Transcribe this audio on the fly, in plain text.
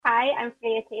Hi, I'm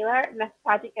Freya Taylor, Miss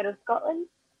Pageant Girl Scotland.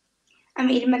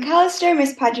 I'm Eden McAllister,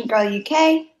 Miss Pageant Girl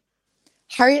UK.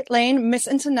 Harriet Lane, Miss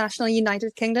International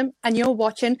United Kingdom, and you're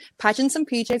watching Pageants and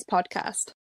PJ's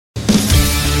podcast.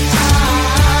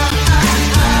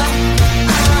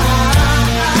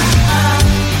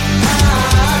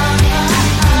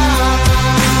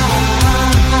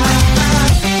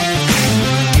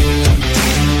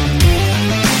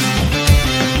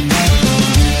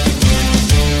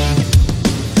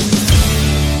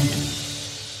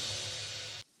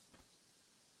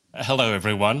 Hello,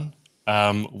 everyone.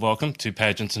 Welcome to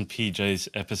Pageants and PJ's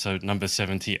episode number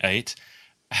 78.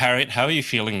 Harriet, how are you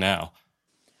feeling now?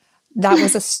 That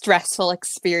was a stressful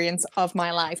experience of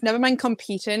my life. Never mind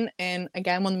competing in,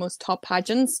 again, one of the most top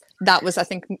pageants. That was, I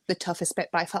think, the toughest bit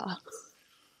by far.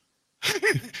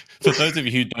 For those of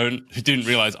you who didn't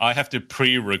realize, I have to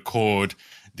pre-record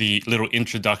the little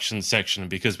introduction section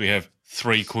because we have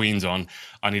 3 queens on.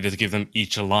 I needed to give them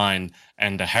each a line,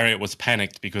 and Harriet was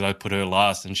panicked because I put her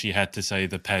last and she had to say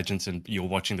the pageants, and you're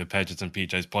watching the Pageants and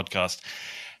PJ's podcast.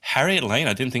 Harriet Lane,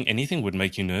 I didn't think anything would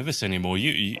make you nervous anymore.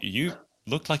 You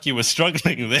looked like you were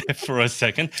struggling there for a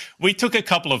second. We took a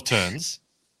couple of turns.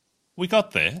 We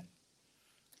got there.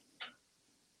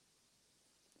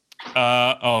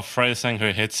 Freya's saying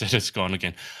her headset is gone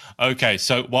again. Okay,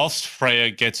 so whilst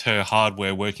Freya gets her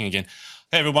hardware working again,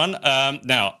 hey everyone.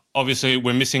 Now, obviously,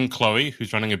 we're missing Chloe,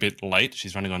 who's running a bit late.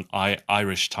 She's running on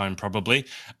Irish time, probably.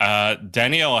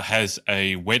 Danielle has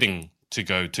a wedding to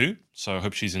go to, so I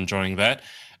hope she's enjoying that.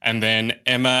 And then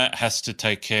Emma has to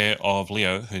take care of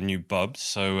Leo, her new bub.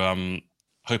 So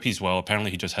hope he's well. Apparently,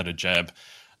 he just had a jab.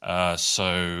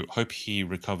 So hope he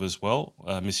recovers well.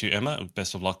 Miss you, Emma.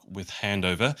 Best of luck with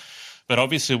handover. But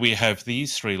obviously, we have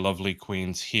these 3 lovely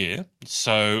queens here.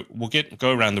 So we'll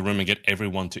go around the room and get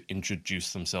everyone to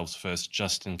introduce themselves first,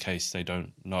 just in case they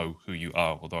don't know who you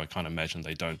are, although I can't imagine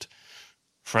they don't.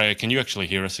 Freya, can you actually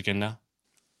hear us again now?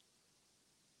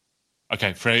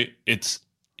 Okay, Freya, it's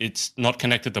not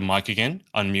connected to the mic again.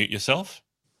 Unmute yourself.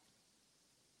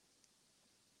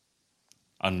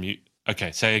 Unmute.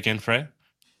 Okay, say again, Freya.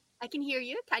 I can hear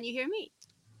you. Can you hear me?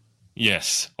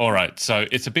 Yes. All right. So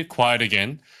it's a bit quiet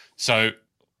again. So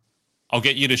I'll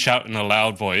get you to shout in a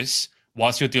loud voice.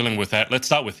 Whilst you're dealing with that, let's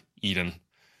start with Eden.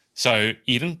 So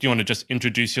Eden, do you want to just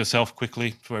introduce yourself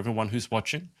quickly for everyone who's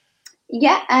watching?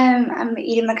 Yeah, I'm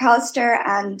Eden McAllister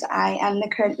and I am the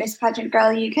current Miss Pageant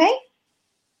Girl UK.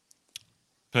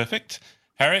 Perfect.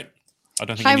 Harriet, I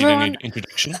don't think you need any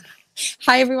introduction.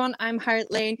 Hi everyone, I'm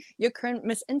Harriet Lane, your current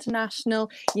Miss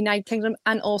International United Kingdom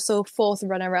and also 4th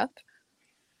runner-up.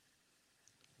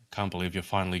 Can't believe you're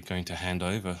finally going to hand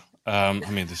over.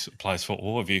 This applies for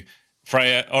all of you.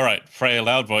 Freya, all right, Freya,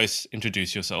 loud voice,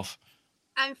 introduce yourself.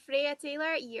 I'm Freya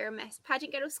Taylor, your Miss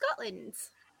Pageant Girl Scotland.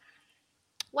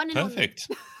 One and Perfect.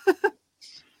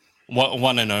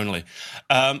 One and only.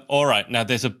 All right, now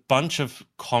there's a bunch of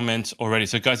comments already.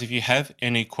 So guys, if you have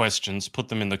any questions, put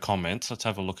them in the comments. Let's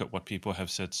have a look at what people have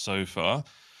said so far.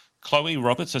 Chloe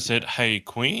Roberts has said, hey,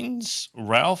 Queens.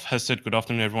 Ralph has said, good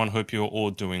afternoon, everyone. Hope you're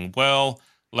all doing well.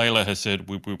 Layla has said,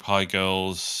 whoop, whoop, hi,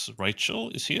 girls. Rachel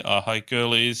is here. Hi,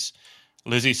 girlies.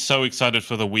 Lizzie's so excited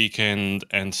for the weekend.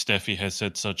 And Steffi has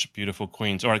said, such beautiful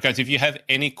queens. All right, guys, if you have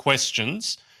any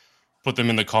questions, put them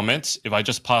in the comments. If I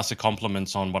just pass the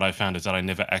compliments on, what I found is that I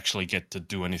never actually get to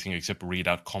do anything except read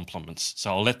out compliments.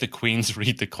 So I'll let the queens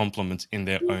read the compliments in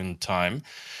their own time.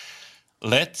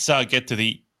 Let's get to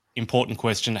the important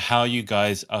question, how you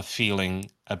guys are feeling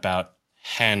about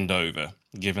handover,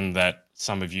 given that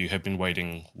some of you have been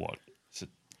waiting, what, is it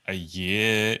a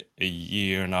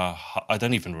year and a half? I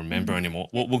don't even remember anymore.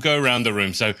 We'll go around the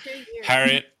room. So,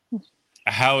 Harriet,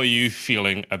 how are you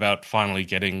feeling about finally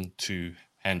getting to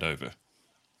handover?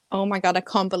 Oh my God, I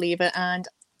can't believe it. And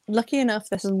lucky enough,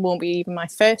 this won't be even my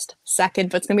first, second,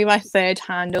 but it's going to be my 3rd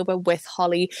handover with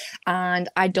Holly. And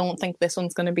I don't think this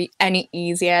one's going to be any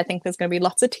easier. I think there's going to be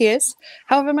lots of tears.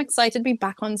 However, I'm excited to be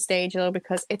back on stage though,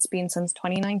 because it's been since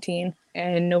 2019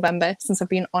 in November since I've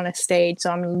been on a stage.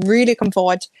 So I'm really looking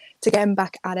forward to getting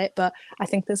back at it. But I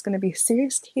think there's going to be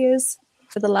serious tears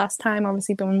for the last time.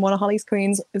 Obviously, being one of Holly's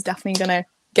queens is definitely going to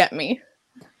get me.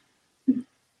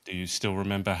 Do you still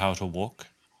remember how to walk?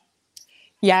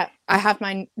 Yeah, I have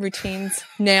my routines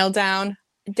nailed down.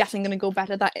 Definitely going to go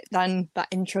better than that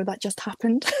intro that just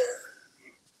happened.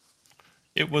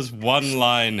 It was one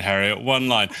line, Harriet, one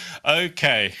line.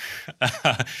 Okay.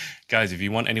 Guys, if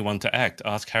you want anyone to act,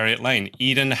 ask Harriet Lane.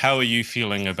 Eden, how are you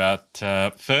feeling about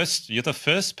you're the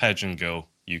first pageant girl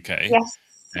UK. Yes.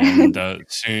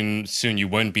 And soon you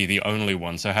won't be the only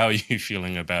one. So how are you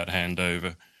feeling about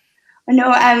handover?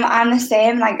 No, I'm the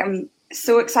same. Like, I'm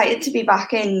so excited to be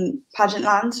back in pageant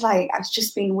land. Like, I've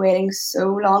just been waiting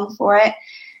so long for it.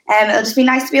 It'll just be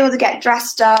nice to be able to get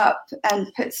dressed up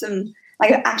and put some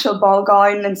like an actual ball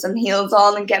gown and some heels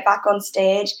on and get back on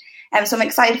stage. So I'm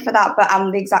excited for that, but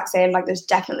I'm the exact same. Like, there's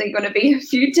definitely going to be a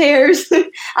few tears.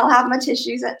 I'll have my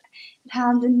tissues at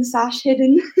hand in the sash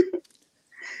hidden.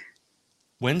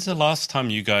 When's the last time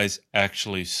you guys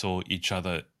actually saw each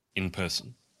other in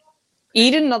person?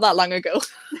 Eden, not that long ago.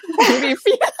 Maybe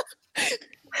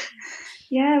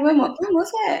Yeah, when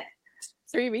was it?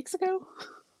 3 weeks ago.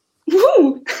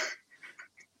 Woo!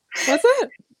 Was it?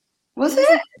 Was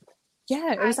it?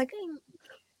 Yeah, it was I like think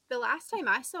the last time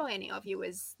I saw any of you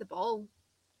was the ball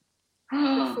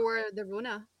That before the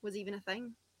Rona was even a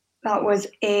thing. was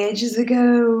ages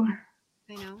ago.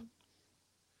 I know.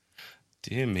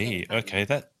 Dear me. Okay,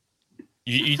 that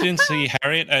you didn't see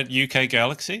Harriott at UK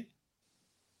Galaxy?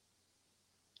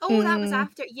 Oh, that was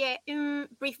after. Yeah,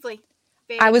 briefly.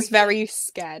 I was briefly. very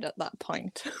scared at that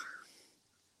point.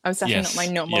 I was definitely not my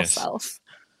normal self.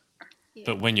 Yeah.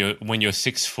 But when you're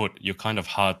 6 foot, you're kind of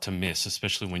hard to miss,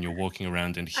 especially when you're walking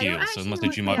around in heels. So unless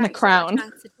that you might a crown.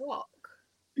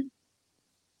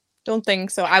 Don't think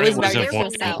so. I was Harriott very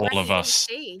avoiding myself. all of us.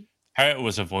 Harriott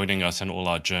was avoiding us and all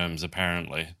our germs,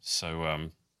 apparently. So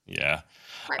yeah.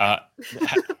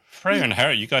 Freya and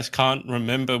Harriott, you guys can't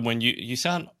remember when you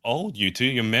sound old, you two.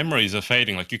 Your memories are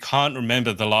fading. Like, you can't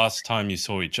remember the last time you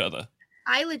saw each other.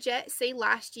 I legit say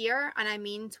last year, and I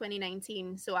mean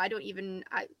 2019. So I don't even...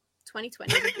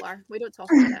 2020 is a blur. We don't talk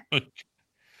about it.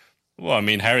 Well, I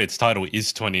mean, Harriott's title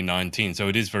is 2019, so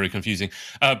it is very confusing.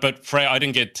 But Freya, I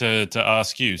didn't get to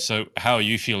ask you. So how are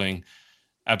you feeling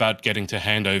about getting to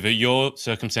hand over? Your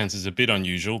circumstance is a bit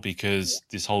unusual because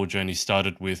this whole journey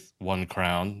started with one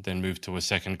crown, then moved to a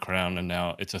second crown, and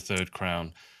now it's a third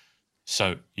crown.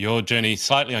 So your journey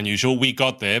slightly unusual. We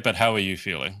got there, but how are you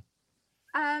feeling?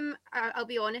 I'll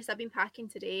be honest, I've been packing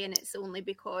today, and it's only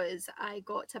because I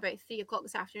got to about 3 o'clock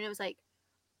this afternoon. I was like,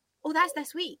 oh, that's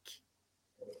this week.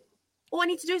 Oh, I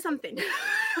need to do something.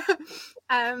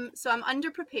 So I'm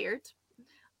underprepared,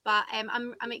 but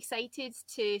I'm excited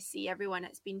to see everyone.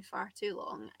 It's been far too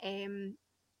long.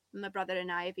 My brother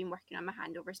and I have been working on my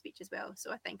handover speech as well,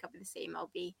 so I think I'll be the same.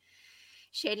 I'll be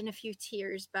shedding a few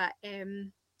tears, but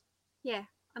yeah,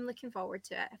 I'm looking forward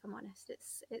to it. If I'm honest,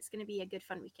 it's going to be a good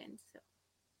fun weekend. So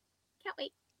can't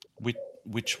wait.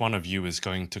 Which one of you is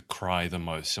going to cry the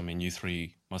most? I mean, you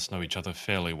three must know each other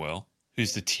fairly well.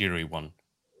 Who's the teary one?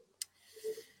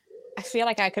 I feel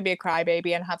like I could be a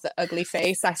crybaby and have the ugly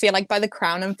face. I feel like by the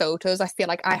crown and photos, I feel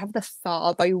like I have the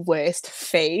far by worst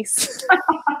face.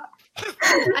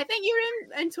 I think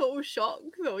you're in total shock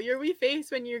though. Your wee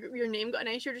face when your name got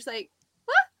announced, you're just like,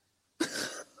 what?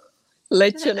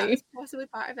 Literally. That was possibly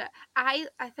part of it. I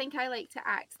think I like to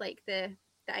act like the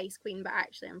ice queen, but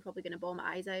actually I'm probably going to bawl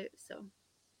my eyes out. So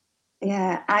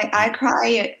yeah, I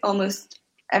cry at almost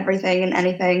everything and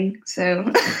anything. So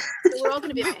we're all going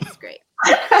to be a mess. Great.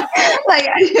 Like,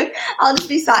 I'll just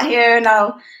be sat here and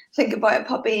I'll think about a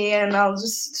puppy and I'll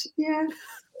just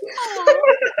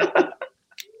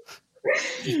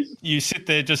You sit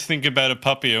there, just think about a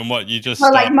puppy, and what you just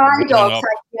like my dogs,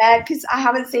 because I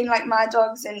haven't seen like my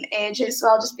dogs in ages, so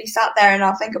I'll just be sat there and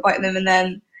I'll think about them and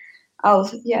then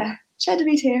I'll shed a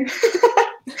wee tear.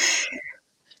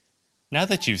 Now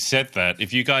that you've said that,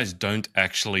 if you guys don't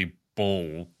actually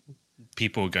bawl,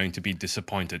 people are going to be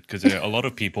disappointed because there are a lot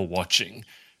of people watching.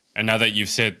 And now that you've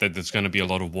said that there's going to be a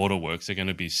lot of waterworks, they're going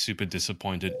to be super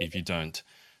disappointed if you don't.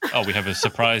 Oh, we have a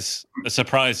surprise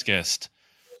guest.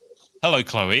 Hello,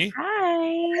 Chloe.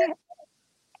 Hi.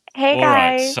 Hey, all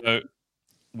guys. Right, so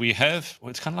we have,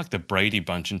 it's kind of like the Brady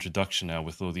Bunch introduction now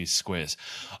with all these squares.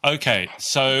 Okay,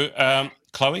 so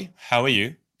Chloe, how are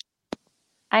you?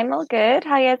 I'm all good.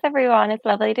 How is everyone? It's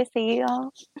lovely to see you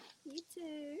all. You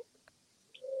too.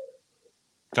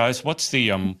 Guys, what's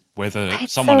the weather?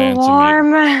 It's Someone so answer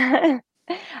warm. me.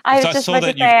 I was just about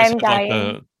to say I'm dying.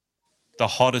 Like the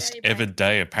hottest ever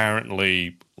day.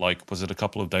 Apparently, like, was it a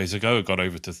couple of days ago? It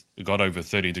got over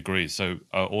 30 degrees. So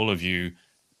are all of you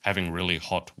having really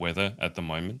hot weather at the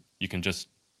moment? You can just...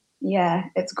 Yeah,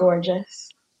 it's gorgeous.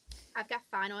 I've got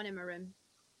a fan on in my room.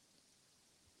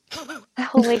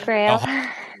 Holy grail.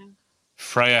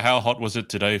 Freya, how hot was it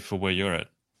today for where you're at?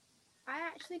 I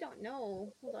actually don't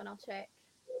know. Hold on, I'll check.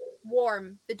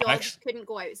 Warm. The dogs couldn't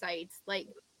go outside. Like,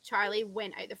 Charlie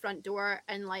went out the front door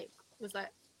and like was like,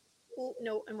 oh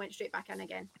no, and went straight back in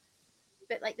again.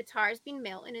 But like the tar's been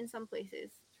melting in some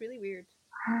places. It's really weird.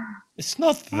 It's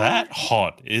not that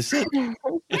hot, is it?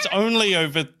 It's only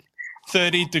over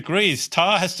 30 degrees.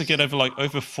 Tar has to get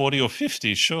over 40 or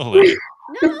 50, surely.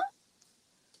 No.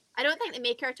 I don't think they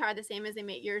make our tar the same as they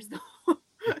make yours, though.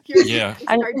 Yours Yeah. is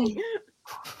starchy.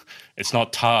 It's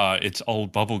not tar, it's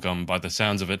old bubblegum by the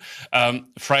sounds of it.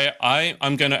 Freya,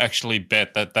 I'm going to actually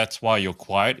bet that that's why you're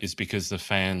quiet, is because the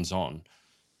fan's on.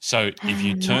 So if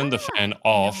you turn the fan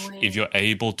off, way. if you're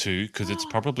able to, because it's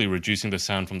probably reducing the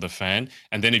sound from the fan,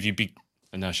 and then if you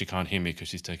and now she can't hear me because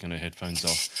she's taken her headphones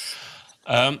off.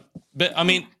 But I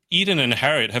mean, Eden and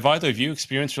Harriet, have either of you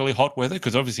experienced really hot weather?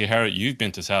 Because obviously, Harriet, you've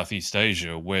been to Southeast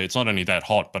Asia, where it's not only that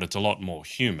hot, but it's a lot more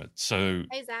humid. So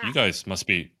How's that? you guys must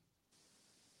be.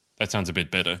 That sounds a bit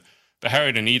better. But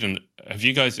Harriet and Eden, have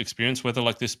you guys experienced weather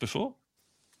like this before?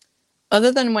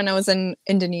 Other than when I was in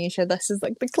Indonesia, this is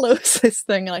like the closest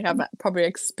thing like I've probably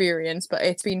experienced, but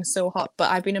it's been so hot.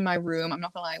 But I've been in my room, I'm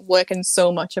not gonna lie, working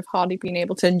so much, I've hardly been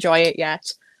able to enjoy it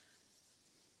yet.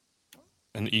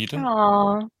 And Eden?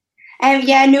 Aww.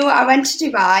 Yeah, no, I went to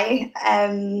Dubai.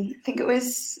 I think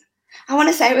I want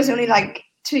to say it was only like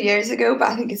 2 years ago, but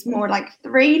I think it's more like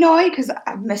 3 now because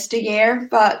I've missed a year.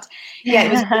 But yeah,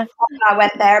 it was hot when I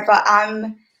went there, but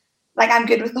I'm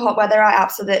good with the hot weather. I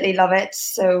absolutely love it.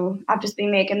 So I've just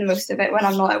been making the most of it when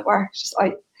I'm not at work, just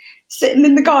out sitting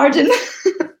in the garden.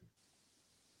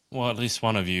 Well, at least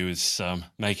one of you is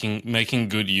making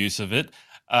good use of it.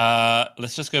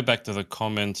 Let's just go back to the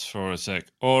comments for a sec.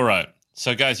 All right.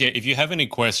 So, guys, yeah, if you have any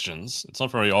questions, it's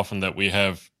not very often that we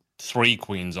have 3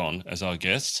 queens on as our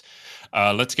guests.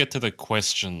 Let's get to the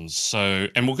questions. So,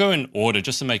 and we'll go in order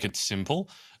just to make it simple.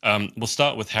 We'll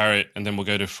start with Harriet, and then we'll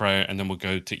go to Freya, and then we'll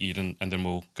go to Eden, and then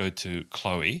we'll go to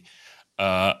Chloe.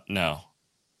 Now,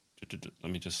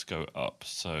 let me just go up.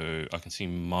 So I can see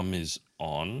Mum is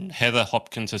on. Heather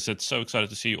Hopkins has said, so excited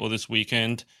to see you all this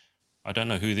weekend. I don't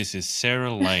know who this is.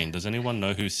 Sarah Lane. Does anyone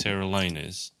know who Sarah Lane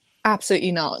is?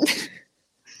 Absolutely not.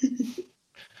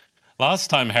 Last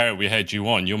time, Harriet, we had you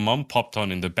on, your mum popped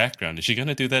on in the background. Is she going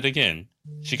to do that again?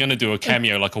 Is she going to do a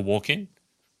cameo like a walk-in?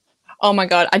 Oh my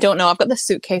god, I don't know. I've got the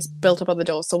suitcase built up on the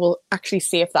door, so we'll actually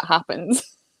see if that happens.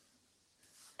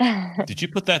 Did you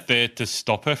put that there to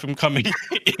stop her from coming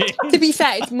in? To be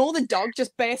fair, it's more the dog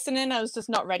just bursting in. I was just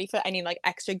not ready for any like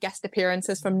extra guest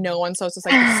appearances from no one, so I was just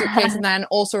like the suitcase, and then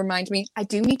also remind me I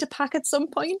do need to pack at some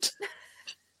point.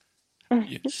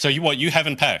 So you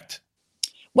haven't packed?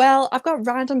 Well, I've got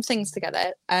random things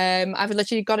together. I've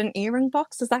literally got an earring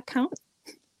box. Does that count?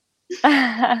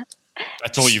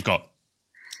 That's all you've got?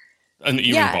 An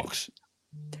earring box?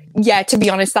 Yeah, to be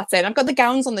honest, that's it. I've got the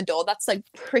gowns on the door. That's like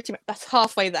pretty much, that's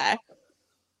halfway there.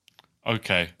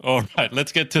 Okay. All right.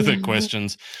 Let's get to the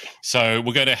questions. So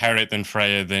we'll go to Harriet, then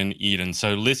Freya, then Eden.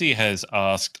 So Lizzie has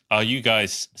asked, are you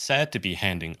guys sad to be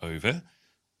handing over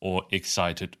or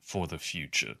excited for the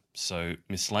future? So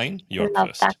Miss Lane, you're I love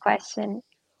first. that question.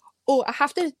 Oh, I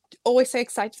have to always say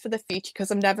excited for the future because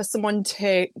I'm never someone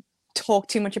to talk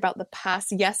too much about the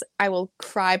past. Yes, I will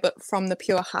cry, but from the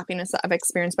pure happiness that I've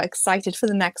experienced, but excited for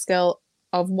the next girl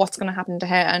of what's going to happen to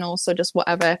her and also just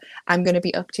whatever I'm going to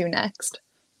be up to next.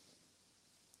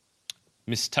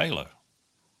 Miss Taylor.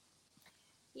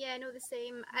 Yeah, no, the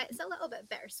same. It's a little bit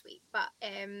bittersweet, but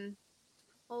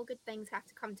all good things have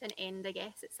to come to an end, I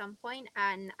guess, at some point,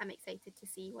 and I'm excited to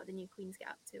see what the new queens get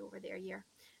up to over their year.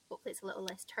 Hopefully it's a little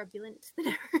less turbulent than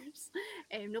ours.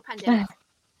 No pandemic.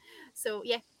 So,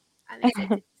 yeah, I'm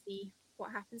excited to see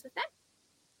what happens with them.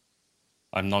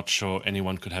 I'm not sure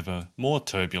anyone could have a more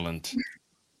turbulent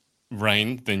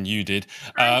reign than you did.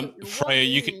 Freya,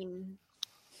 you can...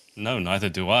 No, neither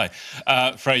do I.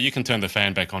 Freya, you can turn the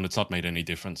fan back on. It's not made any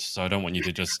difference, so I don't want you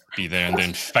to just be there and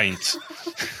then faint.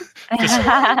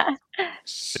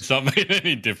 It's not made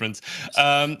any difference.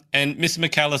 And Miss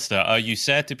McAllister, are you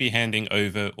sad to be handing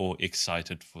over or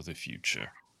excited for the future?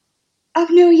 Oh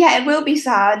no, yeah, it will be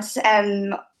sad.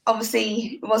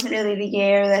 Obviously, it wasn't really the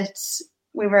year that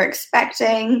we were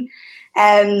expecting. So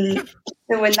in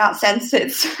that sense,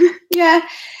 it's yeah.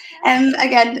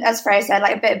 Again, as Freya said,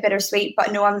 like a bit bittersweet,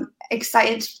 but no, I'm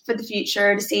excited for the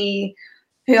future to see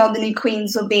who all the new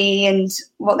queens will be and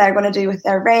what they're going to do with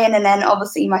their reign, and then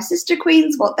obviously my sister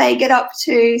queens, what they get up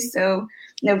to. So,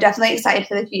 no, definitely excited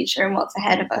for the future and what's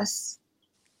ahead of us.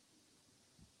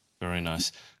 Very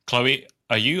nice. Chloe,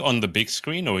 are you on the big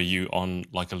screen or are you on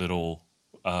like a little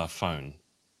phone?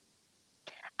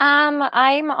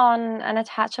 I'm on an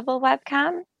attachable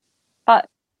webcam, but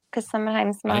because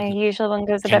sometimes my usual one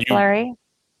goes a bit blurry.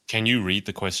 Can you read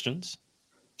the questions?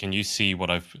 Can you see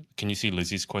can you see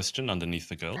Lizzie's question underneath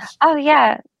the girls? Oh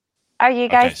yeah. Are you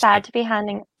guys sad to be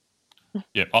handing?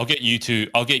 Yeah, I'll get you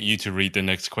to read the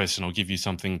next question. I'll give you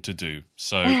something to do.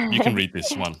 So you can read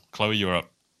this one. Chloe, you're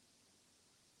up.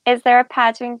 Is there a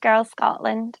pageant girl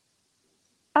Scotland?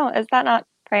 Oh, is that not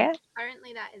Freya?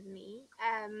 Currently that is me.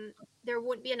 there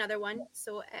won't be another one,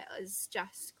 so it is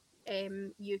just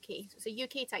UK. So it's a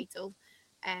UK title.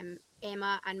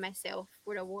 Emma and myself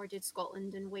were awarded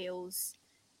Scotland and Wales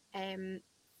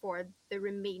for the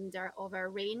remainder of our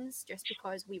reigns, just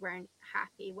because we weren't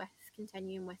happy with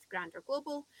continuing with Grand or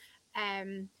Global.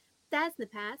 That's in the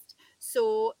past.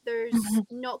 So there's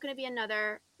not going to be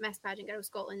another Miss Pageant Girl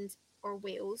Scotland or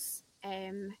Wales.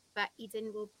 But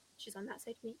Eden will, she's on that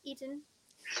side of me. Eden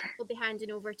will be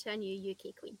handing over to a new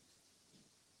UK queen.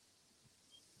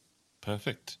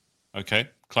 Perfect. Okay.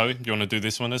 Chloe, do you want to do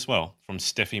this one as well? From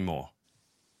Steffi Moore.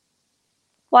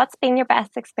 What's been your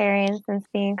best experience since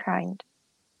being crowned?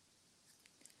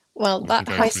 Well, that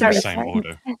has to be the same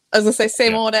order. As I say,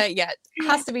 same order. Yeah, it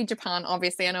has to be Japan.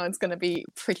 Obviously, I know it's going to be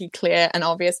pretty clear and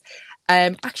obvious.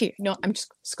 Actually, no, I'm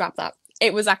just scrap that.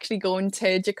 It was actually going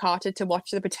to Jakarta to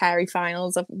watch the Pateri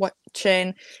finals, of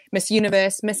watching Miss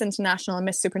Universe, Miss International, and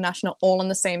Miss Supranational all on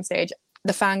the same stage.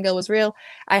 The fangirl was real.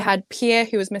 I had Pia,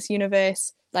 who was Miss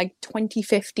Universe, like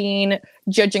 2015,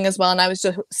 judging as well, and I was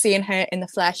just seeing her in the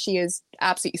flesh. She is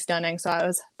absolutely stunning. So I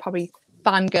was probably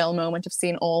fangirl moment of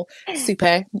seeing all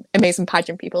super amazing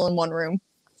pageant people in one room.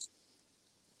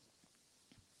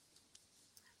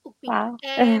 Wow.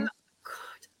 God,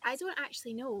 I don't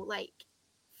actually know. Like,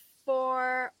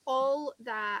 for all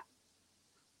that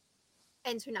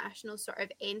international sort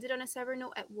of ended on a sour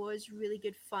note, it was really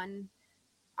good fun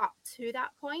up to that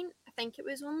point. I think it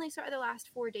was only sort of the last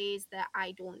 4 days that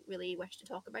I don't really wish to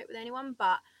talk about with anyone,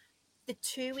 but the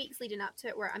 2 weeks leading up to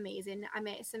it were amazing. I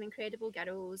met some incredible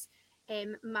girls.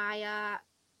 Maya,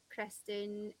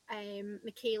 Kristen,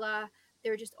 Michaela, they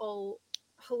were just all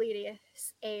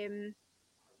hilarious.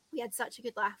 We had such a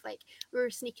good laugh. Like, we were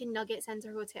sneaking nuggets into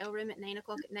our hotel room at 9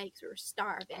 o'clock at night because we were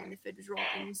starving and the food was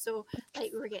rotten. So,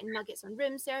 like, we were getting nuggets on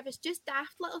room service. Just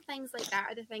daft little things like that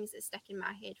are the things that stick in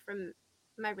my head from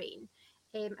my reign.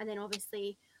 And then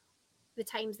obviously the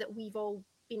times that we've all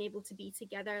been able to be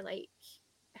together, like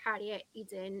Harriet,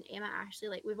 Eden, Emma, Ashley,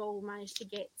 like we've all managed to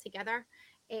get together.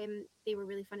 They were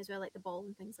really fun as well, like the ball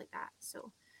and things like that.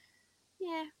 So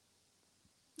yeah,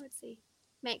 I would say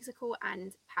Mexico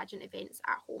and pageant events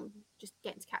at home, just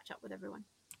getting to catch up with everyone.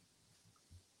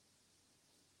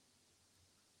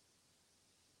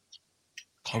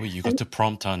 Chloe, you got to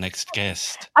prompt our next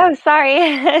guest. Oh,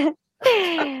 sorry.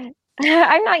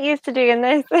 I'm not used to doing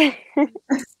this.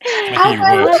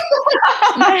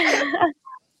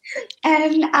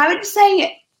 I would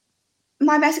say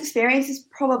my best experience is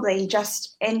probably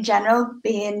just in general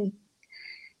being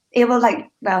able,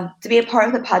 to be a part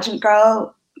of the Pageant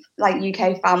Girl,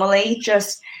 UK family.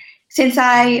 Just since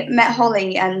I met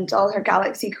Holly and all her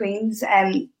Galaxy Queens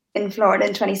in Florida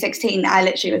in 2016, I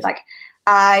literally was like,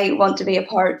 I want to be a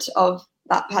part of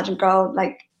that Pageant Girl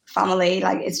family.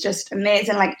 It's just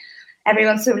amazing.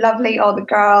 Everyone's so lovely, all the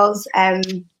girls,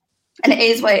 and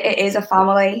it is a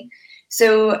family.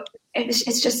 So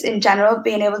it's just in general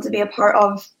being able to be a part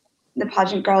of the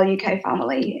Pageant Girl UK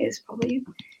family is probably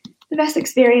the best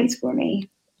experience for me.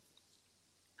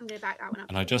 I'm going to back that one up.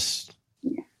 And I just,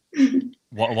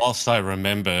 whilst I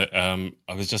remember,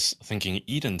 I was just thinking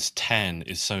Eden's tan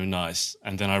is so nice.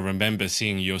 And then I remember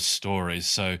seeing your stories.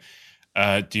 So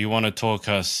do you want to talk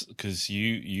us, because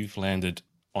you've landed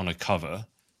on a cover.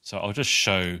 So I'll just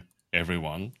show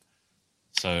everyone.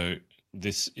 So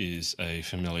this is a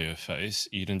familiar face.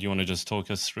 Eden, do you want to just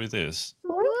talk us through this?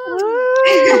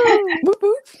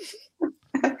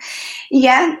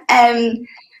 Yeah.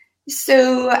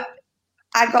 So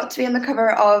I got to be on the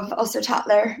cover of Ulster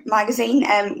Tatler magazine,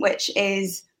 which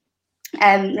is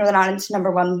Northern Ireland's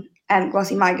 #1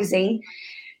 glossy magazine.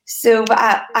 So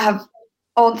I have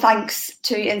all thanks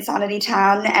to Insanity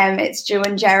Tan. It's Joe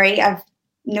and Jerry. I've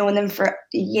known them for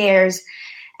years.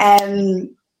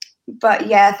 But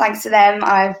yeah, thanks to them,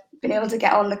 I've been able to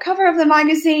get on the cover of the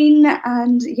magazine.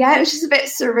 And yeah, it was just a bit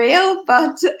surreal.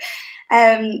 But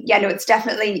it's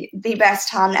definitely the best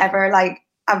tan ever.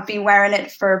 I've been wearing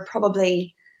it for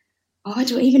probably, I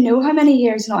don't even know how many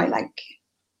years now.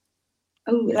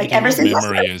 Ever since. Your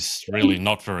memory is really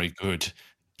not very good.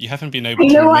 You haven't been able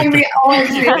to remember.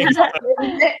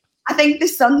 I think the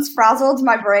sun's frazzled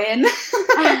my brain.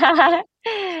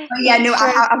 But yeah, no,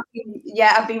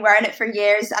 I've been wearing it for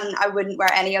years, and I wouldn't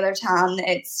wear any other tan.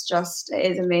 It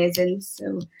is amazing.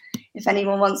 So if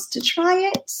anyone wants to try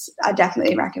it, I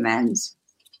definitely recommend.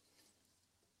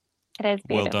 It is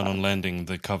beautiful. Well done on landing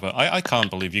the cover. I can't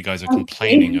believe you guys are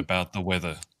complaining about the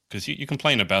weather, because you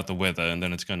complain about the weather and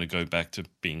then it's going to go back to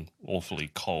being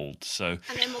awfully cold. So,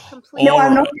 and then we'll complain. No,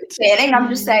 I'm not complaining. I'm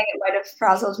just saying it might have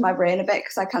frazzled my brain a bit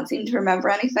because I can't seem to remember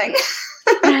anything.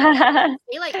 I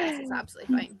feel like this is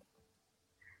absolutely fine.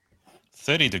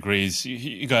 30 degrees,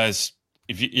 you guys,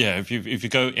 if you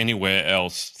go anywhere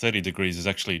else, 30 degrees is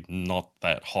actually not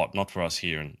that hot, not for us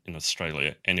here in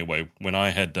Australia. Anyway, when I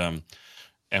had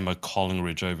Emma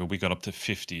Collingridge over, we got up to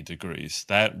 50 degrees.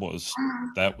 That was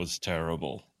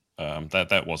terrible.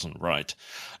 That wasn't right.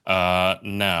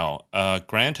 Now,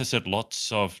 Grant has said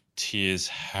lots of tears,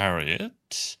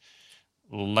 Harriet.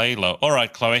 Layla. All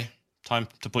right, Chloe, time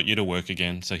to put you to work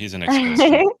again. So here's the next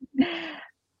question.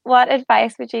 What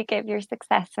advice would you give your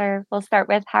successor? We'll start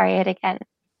with Harriet again.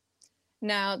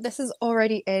 Now, this is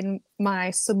already in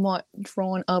my somewhat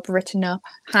drawn up, written up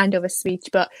handover speech,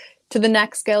 but to the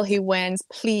next girl who wins,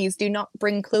 please do not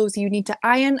bring clothes you need to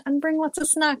iron and bring lots of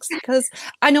snacks, because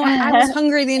I know I was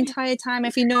hungry the entire time.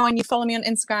 If you know and you follow me on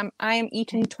Instagram, I am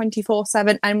eating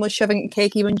 24/7 and was shoving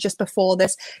cake even just before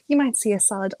this. You might see a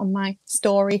salad on my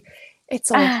story. It's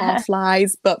all half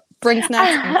lies, but bring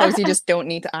snacks and clothes you just don't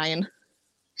need to iron.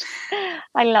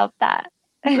 I love that.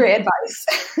 Great advice.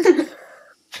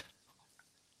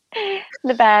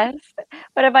 The best.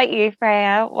 What about you,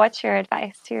 Freya? What's your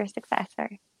advice to your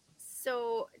successor?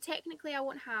 So technically I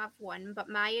won't have one, but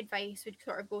my advice would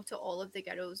sort of go to all of the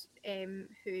girls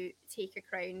who take a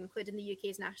crown, including the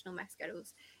UK's National Miss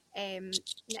Girls,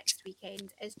 next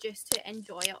weekend, is just to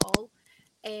enjoy it all.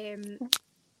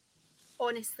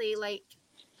 Honestly, like,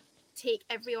 take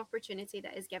every opportunity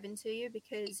that is given to you,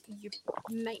 because you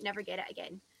might never get it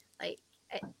again. Like,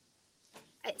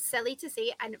 it's silly to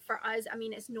say, and for us, I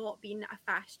mean, it's not been a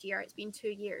fast year, it's been 2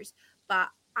 years, but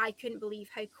I couldn't believe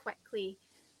how quickly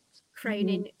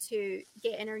crowning to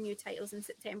getting our new titles in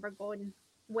September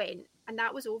went, and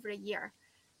that was over a year.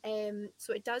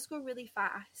 So it does go really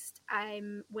fast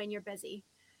when you're busy,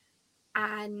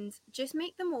 and just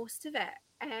make the most of it.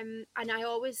 And I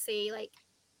always say, like,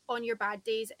 on your bad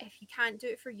days, if you can't do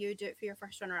it for you, do it for your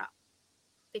first runner-up,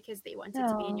 because they wanted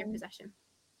to be in your position.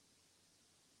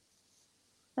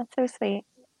 That's so sweet.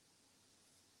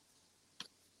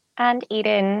 And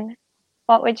Eden,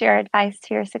 what would your advice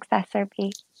to your successor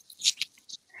be?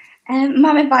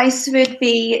 My advice would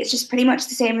be, it's just pretty much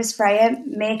the same as Freya.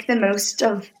 Make the most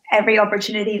of every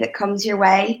opportunity that comes your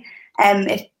way.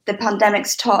 If the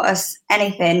pandemic's taught us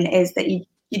anything, is that you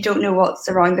don't know what's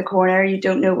around the corner, you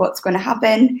don't know what's going to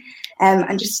happen,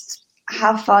 and just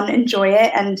have fun, enjoy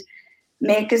it, and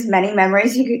make as many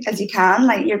memories as you can.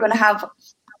 Like, you're going to have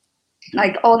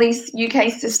like all these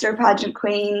UK sister pageant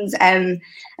queens, and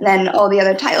then all the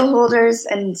other title holders,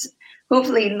 and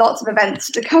hopefully lots of events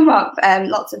to come up,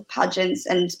 lots of pageants,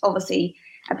 and obviously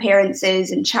appearances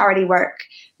and charity work,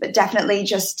 but definitely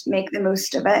just make the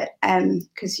most of it,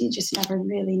 because you just never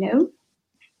really know.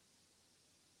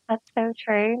 That's so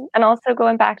true. And also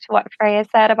going back to what Freya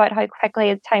said about how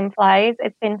quickly time flies,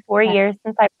 it's been 4 years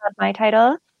since I've had my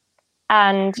title.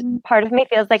 And part of me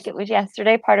feels like it was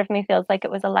yesterday, part of me feels like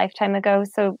it was a lifetime ago.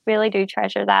 So really do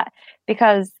treasure that,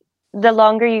 because the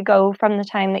longer you go from the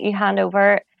time that you hand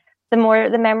over, the more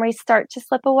the memories start to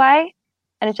slip away,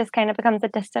 and it just kind of becomes a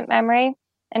distant memory,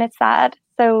 and it's sad.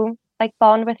 So, like,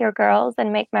 bond with your girls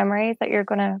and make memories that you're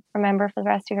going to remember for the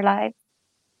rest of your lives.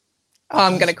 Oh,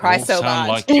 I'm going to cry so bad. Sound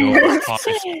like you're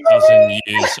 5,000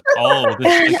 years old.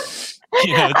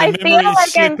 You know, the I feel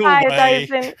like I'm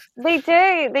 5,000. They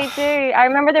do. I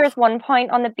remember there was one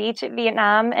point on the beach at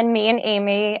Vietnam, and me and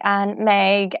Amy and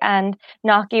Meg and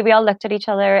Naki, we all looked at each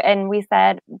other and we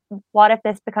said, what if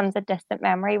this becomes a distant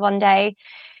memory one day?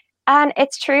 And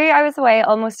it's true. I was away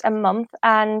almost a month,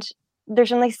 and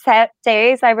there's only set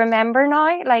days I remember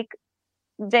now. Like,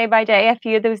 day by day, a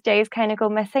few of those days kind of go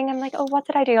missing. I'm like, oh, what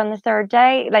did I do on the third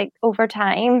day? Like, over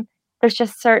time, there's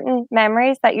just certain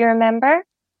memories that you remember.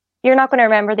 You're not going to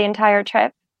remember the entire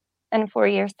trip in 4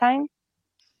 years' time.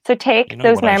 So take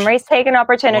those memories, take an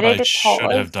opportunity to talk. What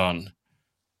I should have done,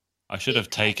 I should have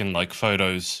taken like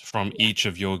photos from each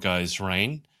of your guys'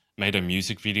 reign, made a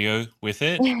music video with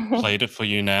it, played it for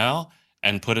you now,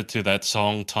 and put it to that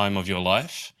song Time of Your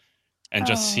Life, and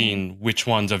just seen which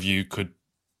ones of you could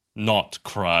not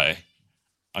cry.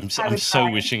 I'm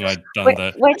so wishing I'd done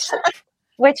that.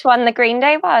 Which one? The Green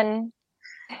Day one?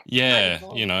 Yeah,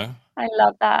 you know. I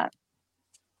love that.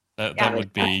 That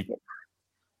would be.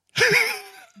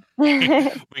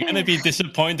 We're going to be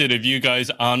disappointed if you guys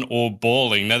aren't all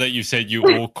bawling. Now that you said you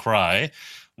all cry,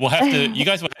 we'll have to. You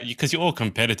guys, because you're all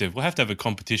competitive, we'll have to have a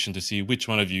competition to see which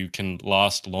one of you can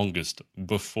last longest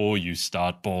before you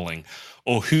start bawling,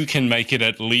 or who can make it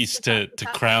at least to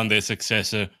crown their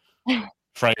successor.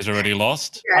 Freya's already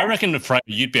lost. Yeah. I reckon with Freya,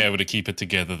 you'd be able to keep it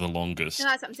together the longest. No,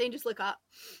 that's what I'm saying. Just look up.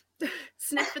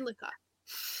 Sniff and look up.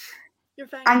 You're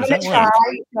fine. I'm going to try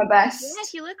my best. Yeah,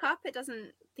 if you look up, they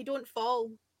don't fall,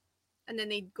 and then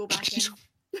they go back in.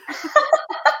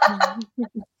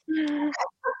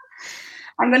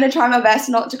 I'm going to try my best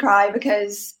not to cry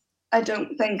because I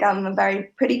don't think I'm a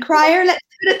very pretty crier, let's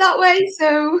put it that way.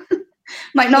 So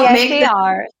might not make the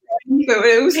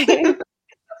photos.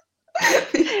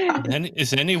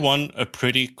 Is anyone a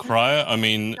pretty crier? I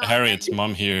mean, Harriette's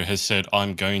mum here has said,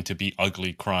 I'm going to be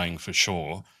ugly crying for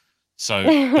sure. So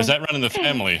does that run in the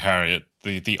family, Harriette,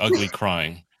 the ugly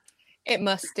crying? It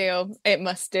must do. It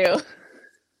must do.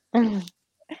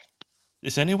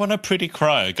 Is anyone a pretty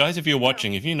crier? Guys, if you're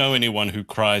watching, if you know anyone who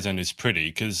cries and is pretty,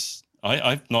 because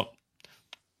I've not...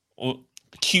 Or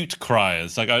cute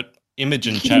criers. Like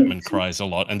Imogen Chapman cries a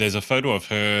lot, and there's a photo of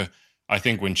her, I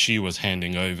think, when she was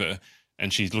handing over,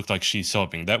 and she looked like she's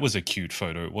sobbing. That was a cute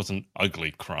photo. It wasn't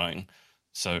ugly crying.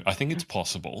 So I think it's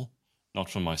possible, not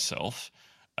for myself.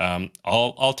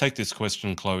 I'll take this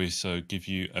question, Chloe, so give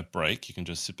you a break. You can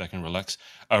just sit back and relax.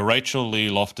 Rachel Lee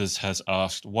Loftus has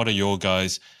asked, what are your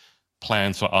guys'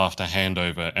 plans for after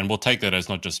handover? And we'll take that as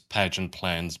not just pageant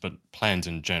plans, but plans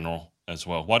in general as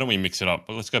well. Why don't we mix it up?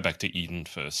 But let's go back to Eden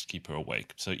first, keep her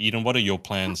awake. So Eden, what are your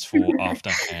plans for after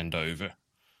handover?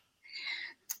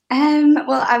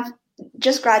 Well, I've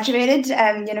just graduated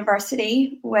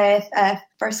university with a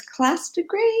first class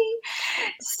degree.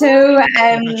 So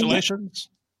congratulations.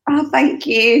 Oh, thank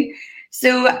you.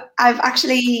 So I've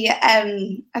actually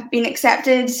I've been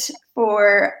accepted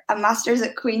for a master's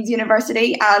at Queen's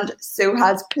University, and so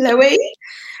has Chloe.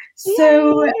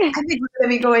 So I think we're going to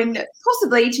be going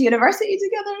possibly to university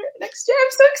together next year.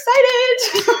 I'm so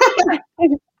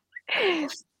excited.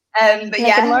 But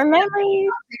making more memories.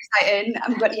 Exciting.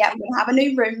 I'm going to have a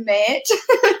new roommate.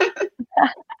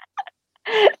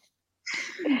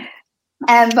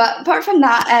 But apart from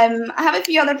that, I have a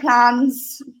few other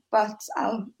plans, but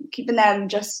I'll keeping them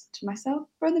just to myself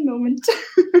for the moment.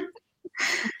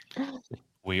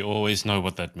 We always know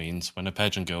what that means. When a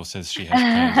pageant girl says she has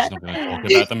plans, she's not going to talk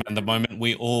about them at the moment.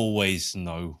 We always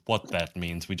know what that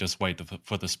means. We just wait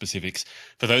for the specifics.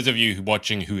 For those of you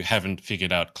watching who haven't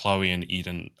figured out, Chloe and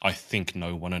Eden, I think,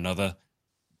 know one another.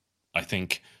 I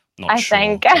think. Not sure.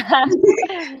 Maybe.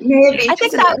 I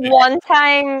think that one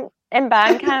time in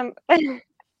band camp.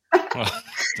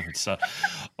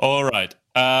 All right.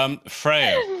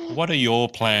 Freya, what are your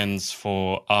plans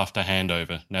for after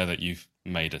handover now that you've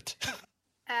made it?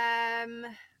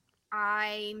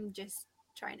 I'm just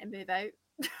trying to move out.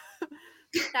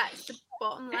 That's the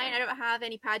bottom line. I don't have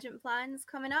any pageant plans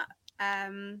coming up.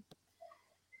 I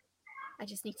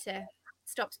just need to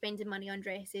stop spending money on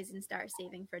dresses and start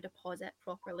saving for a deposit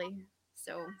properly.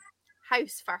 So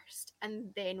house first,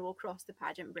 and then we'll cross the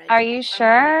pageant bridge. Are you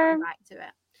sure? Back to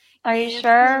it. Are you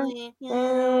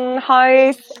sure?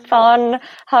 House fun.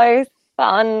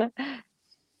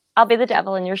 I'll be the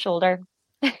devil in your shoulder.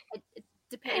 It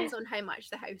depends on how much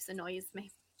the house annoys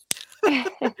me.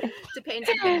 Depends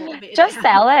on how motivated just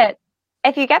sell it.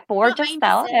 If you get bored, just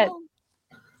sell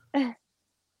it.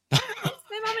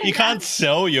 You can't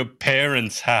sell your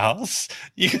parents' house.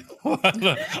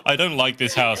 I don't like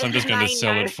this house. I'm just going to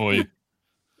sell it for you.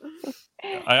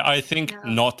 I think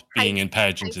not being in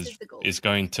pageants is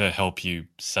going to help you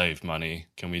save money.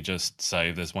 Can we just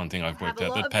say there's one thing I've worked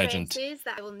out with pageant? Dresses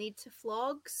that I will need to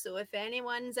flog. So if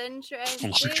anyone's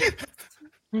interested,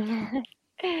 give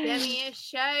me a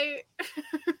shout.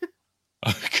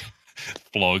 Okay.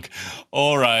 Flog.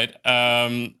 All right.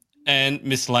 And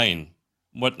Miss Lane,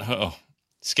 what? Oh,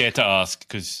 scared to ask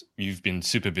because you've been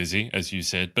super busy, as you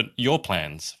said. But your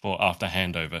plans for after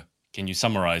handover? Can you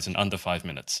summarize in under 5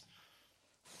 minutes?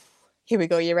 Here we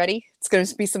go. You ready? It's going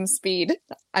to be some speed.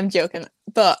 I'm joking.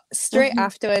 But straight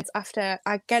afterwards, after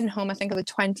I get home, I think on the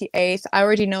 28th, I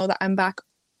already know that I'm back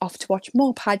off to watch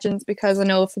more pageants because I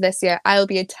know for this year I'll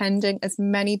be attending as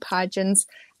many pageants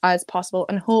as possible,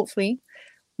 and hopefully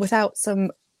without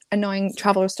some annoying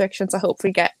travel restrictions, I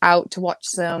hopefully get out to watch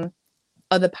some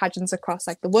other pageants across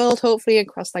like the world, hopefully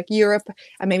across like Europe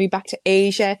and maybe back to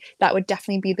Asia. That would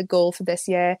definitely be the goal for this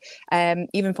year.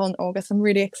 Even for in August, I'm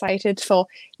really excited for,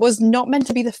 was not meant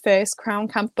to be the first crown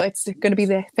camp, but it's going to be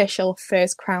the official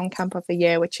first crown camp of the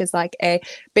year, which is like a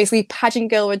basically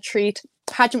pageant girl retreat,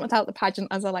 pageant without the pageant,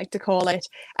 as I like to call it.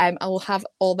 I will have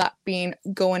all that being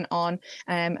going on.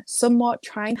 Somewhat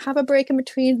try and have a break in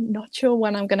between. Not sure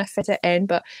when I'm going to fit it in,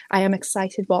 but I am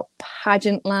excited what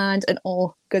pageant land and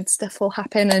all good stuff will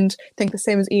happen. And I think the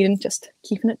same as Eden, just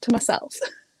keeping it to myself.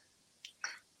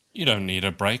 You don't need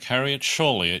a break, Harriette.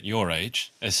 Surely at your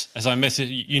age, as I message,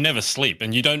 you never sleep,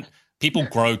 and you don't. People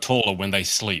grow taller when they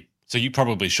sleep, so you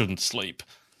probably shouldn't sleep.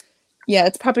 Yeah,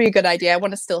 it's probably a good idea. I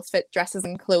want to still fit dresses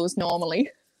and clothes normally.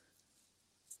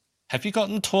 Have you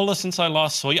gotten taller since I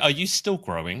last saw you? Are you still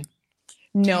growing?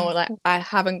 No, like I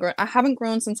haven't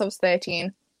grown since I was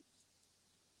 13.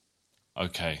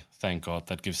 Okay, thank God.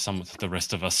 That gives the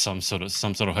rest of us some sort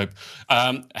of hope.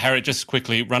 Harriet, just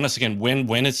quickly run us again.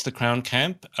 When is the Crown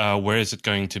Camp? Where is it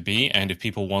going to be? And if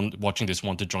people watching this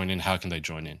want to join in, how can they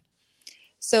join in?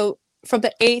 So from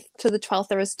the 8th to the 12th,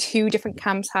 there is 2 different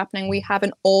camps happening. We have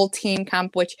an all-teen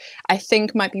camp, which I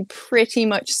think might be pretty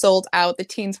much sold out. The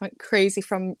teens went crazy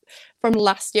from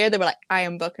last year. They were like, I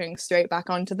am booking straight back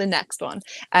onto the next one.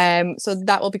 So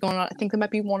that will be going on. I think there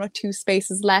might be 1 or 2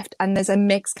 spaces left, and there's a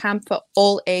mixed camp for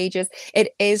all ages.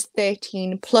 It is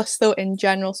 13 plus though in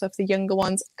general, so if the younger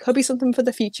ones, could be something for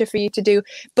the future for you to do.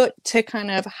 But to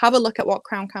kind of have a look at what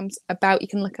Crown Camp's about, you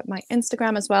can look at my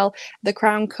Instagram as well, The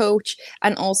Crown Coach,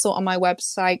 and also on my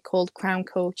website called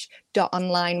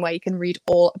crowncoach.online, where you can read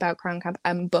all about Crown Camp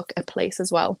and book a place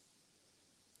as well.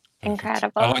 Perfect.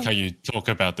 Incredible. I like how you talk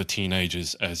about the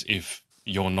teenagers as if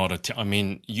you're not a teen. I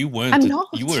mean, you were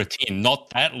a teen not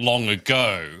that long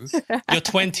ago. You're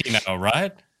 20 now,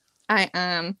 right? I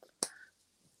am.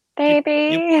 Baby.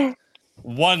 You're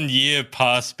 1 year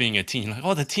past being a teen.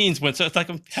 Like, the teens went. So it's like,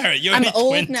 Harriet, you're only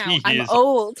old 20 now. years. I'm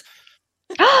old.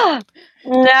 No,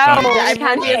 I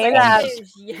can't say that.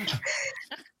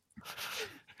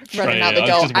 Running out the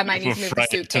door. I might need to move the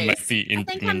suitcase. To make the I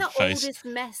think I'm the face. oldest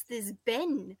mess there's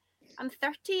been. I'm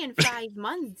 30 in 5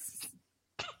 months.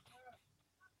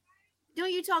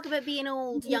 Don't you talk about being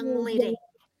old, young lady.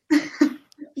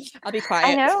 I'll be quiet.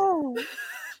 I know.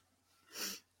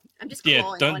 I'm just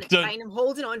clawing on. It's fine. I'm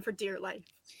holding on for dear life.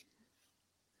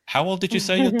 How old did you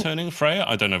say you're turning, Freya?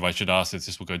 I don't know if I should ask this.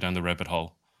 This will go down the rabbit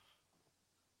hole.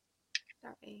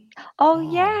 Oh,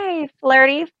 yay.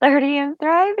 Flirty, and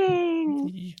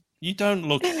thriving. You don't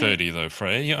look 30 though,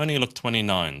 Freya. You only look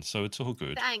 29, so it's all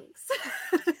good. Thanks.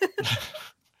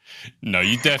 No,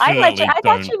 you definitely I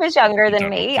thought she was younger than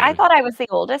me. I thought I was the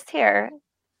oldest here.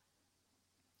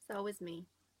 So is me.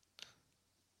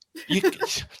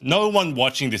 No one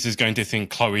watching this is going to think,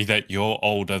 Chloe, that you're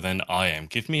older than I am.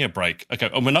 Give me a break. Okay,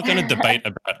 we're not going to debate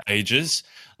about ages.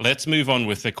 Let's move on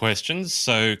with the questions.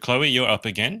 So, Chloe, you're up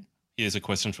again. Here's a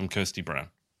question from Kirsty Brown.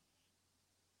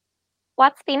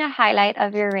 What's been a highlight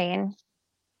of your reign?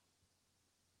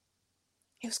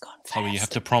 Who's gone first? Chloe, you have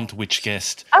to prompt which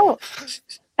guest. Oh.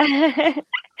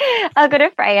 I'll go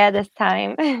to Freya this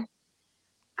time.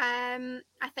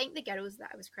 I think the girls that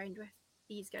I was crowned with,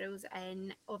 these girls,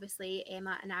 and obviously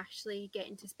Emma and Ashley,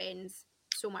 getting to spend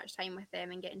so much time with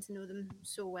them and getting to know them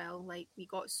so well. Like, we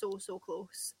got so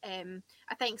close.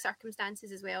 I think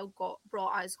circumstances as well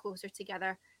brought us closer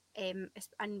together. And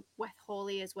with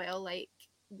Holly as well, like,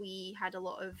 we had a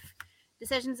lot of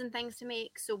decisions and things to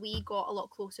make, so we got a lot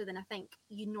closer than I think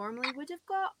you normally would have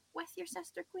got with your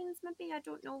sister queens. Maybe, I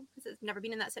don't know, because it's never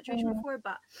been in that situation before,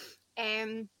 but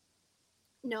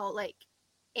no, like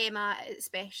Emma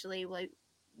especially, like,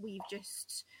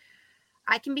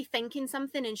 I can be thinking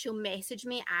something and she'll message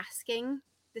me asking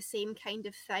the same kind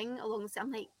of thing alongside.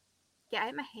 I'm like, get out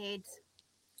of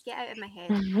my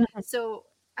head. So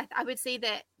I would say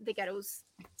that the girls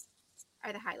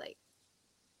are the highlight.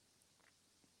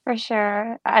 For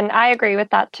sure. And I agree with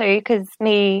that too, because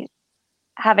me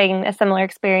having a similar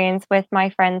experience with my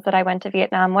friends that I went to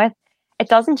Vietnam with, it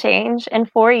doesn't change. In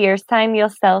 4 years' time, you'll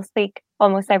still speak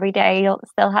almost every day. You'll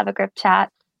still have a group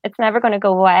chat. It's never going to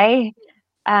go away.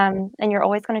 And you're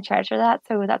always going to treasure that.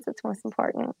 So that's what's most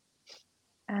important.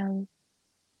 Eden,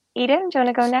 do you want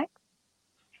to go next?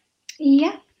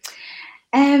 Yeah.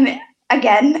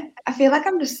 Again, I feel like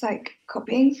I'm just like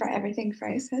copying for everything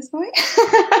Freya says now.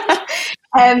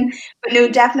 But no,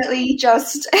 definitely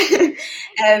just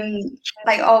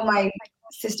like all my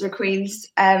sister queens.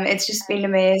 It's just been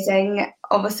amazing.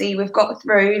 Obviously, we've got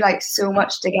through like so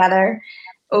much together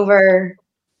over,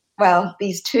 well,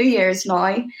 these 2 years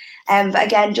now. But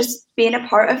again, just being a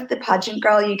part of the Pageant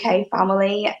Girl UK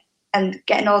family and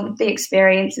getting all the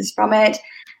experiences from it,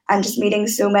 and just meeting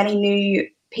so many new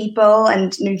people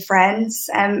and new friends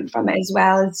from it as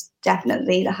well is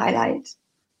definitely the highlight.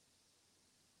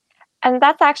 And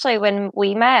that's actually when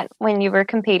we met, when you were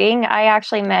competing. I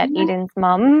actually met Eden's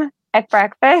mum at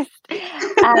breakfast,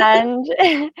 and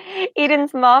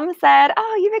Eden's mum said,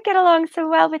 oh, you would get along so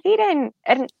well with Eden.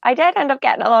 And I did end up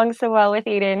getting along so well with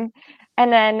Eden.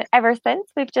 And then ever since,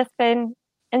 we've just been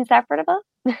inseparable.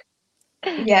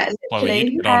 Yeah,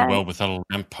 Chloe, you get on well with a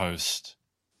lamppost.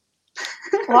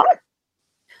 What?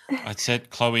 I said,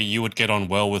 Chloe, you would get on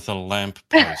well with a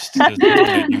lamppost. There's nothing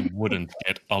that you wouldn't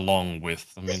get along with.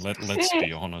 I mean, let's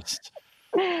be honest.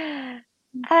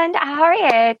 And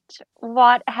Harriet,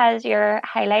 what has your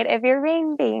highlight of your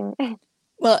reign been?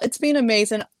 Well, it's been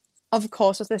amazing. of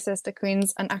course, with the Sister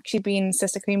Queens, and actually being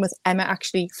Sister Queen with Emma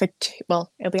actually for it'll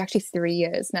be actually 3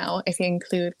 years now if you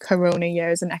include Corona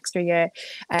years and extra year.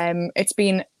 It's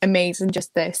been amazing,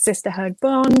 just the sisterhood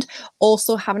bond.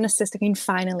 Also having a Sister Queen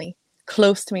finally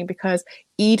close to me, because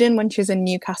Eden, when she was in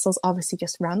Newcastle's obviously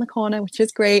just around the corner, which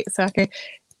is great. So I can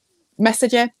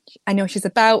message her. I know she's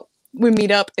about. We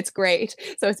meet up, it's great.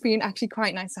 So it's been actually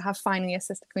quite nice to have finally a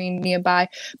Sister Queen nearby.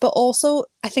 But also,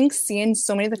 I think seeing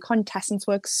so many of the contestants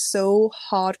work so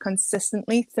hard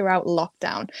consistently throughout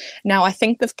lockdown. Now, I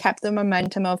think they've kept the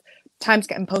momentum of times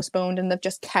getting postponed, and they've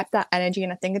just kept that energy.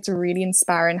 And I think it's really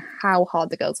inspiring how hard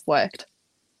the girls worked.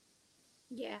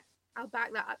 Yeah, I'll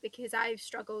back that up, because I've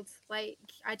struggled. Like,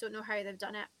 I don't know how they've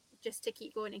done it, just to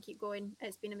keep going and keep going.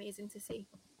 It's been amazing to see.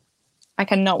 I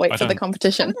cannot wait for the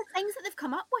competition. Some of the things that they've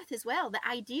come up with as well, the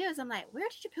ideas, I'm like, where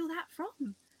did you pull that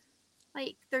from?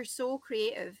 Like, they're so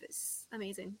creative. It's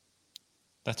amazing.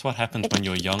 That's what happens when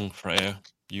you're young, Freya.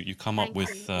 You come up with...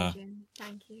 Thank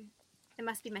you. It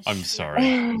must be my I'm sorry.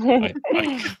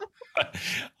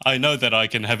 I know that I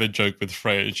can have a joke with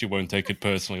Freya and she won't take it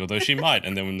personally, although she might.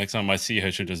 And then next time I see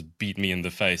her, she'll just beat me in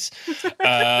the face.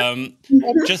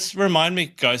 Just remind me,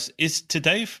 guys, is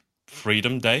today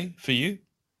Freedom Day for you?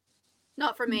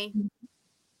 Not for me.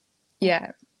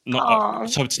 Yeah.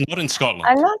 So it's not in Scotland?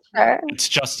 I'm not sure. It's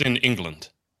just in England?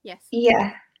 Yes.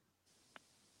 Yeah.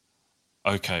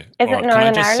 Okay. Is it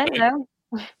Northern Ireland? No?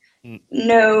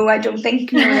 No, I don't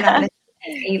think Northern Ireland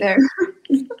either.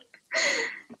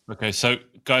 Okay, so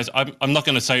guys, I'm not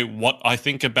going to say what I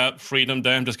think about Freedom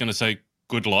Day. I'm just going to say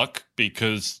good luck,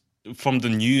 because from the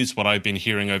news, what I've been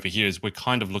hearing over here is we're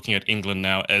kind of looking at England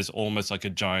now as almost like a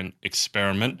giant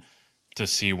experiment to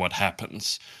see what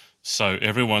happens. So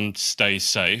everyone stay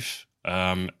safe,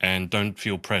 and don't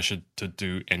feel pressured to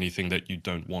do anything that you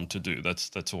don't want to do.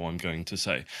 That's all I'm going to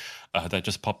say. That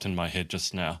just popped in my head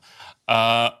just now.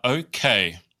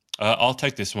 Okay. I'll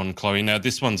take this one, Chloe. Now,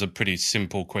 this one's a pretty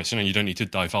simple question, and you don't need to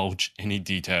divulge any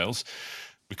details.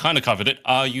 We kind of covered it.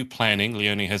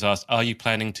 Leonie has asked, are you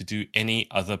planning to do any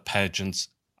other pageants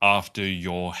after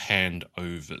your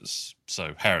handovers?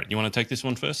 So, Harriet, you want to take this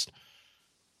one first?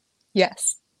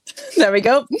 Yes. There we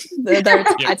go. There we go.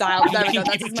 That's as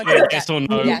much as yes or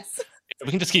no. Yes.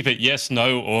 We can just keep it yes,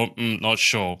 no, or not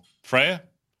sure. Freya?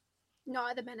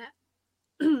 Not at the minute.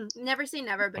 Never say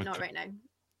never, but not right now.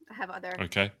 I have other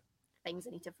things I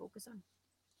need to focus on.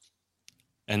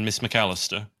 And Miss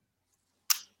McAllister?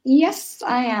 Yes,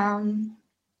 I am.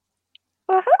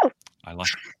 Woohoo! I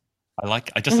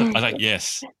like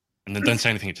yes. And then don't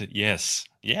say anything. It's yes.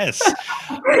 Yes.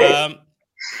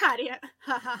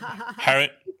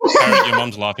 Harriet, your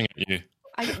mom's laughing at you.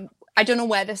 I don't know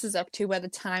where this is up to, where the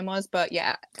time was, but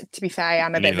yeah, to be fair, I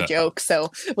am a bit of a joke,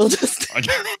 so we'll just...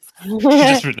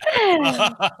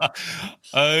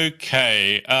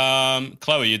 Okay.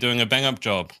 Chloe, you're doing a bang-up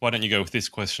job. Why don't you go with this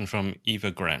question from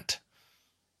Eva Grant?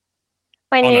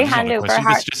 When you hand over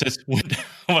This just says,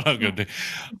 what I'm going to do.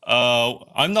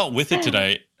 I'm not with it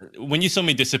today. When you saw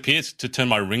me disappear to turn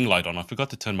my ring light on, I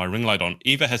forgot to turn my ring light on.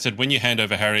 Eva has said, when you hand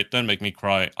over Harriet, don't make me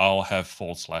cry. I'll have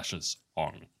false lashes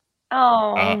on.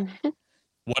 Oh.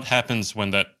 What happens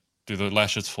when do the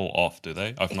lashes fall off? Do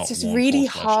they? It's just really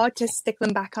hard to stick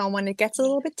them back on when it gets a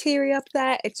little bit teary up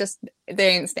there. It's just,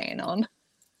 they ain't staying on.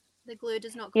 The glue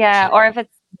does not. Yeah, or if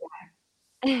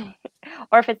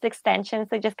it's extensions,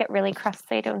 they just get really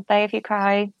crusty, don't they? If you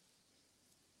cry.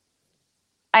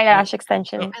 Eyelash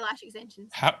extensions. Eyelash extensions.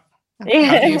 How do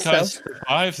you guys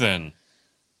survive then?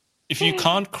 If you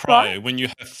can't cry when you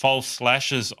have false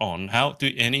lashes on, how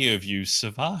do any of you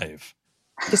survive?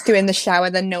 Just do it in the shower,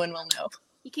 then no one will know.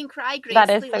 You can cry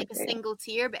gracefully like a single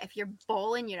tear, but if you're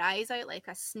bawling your eyes out like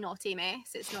a snotty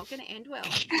mess, it's not going to end well.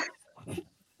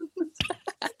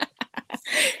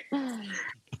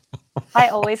 I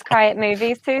always cry at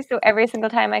movies too, so every single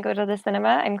time I go to the cinema,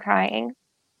 I'm crying.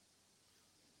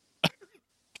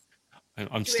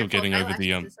 I'm still getting over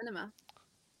the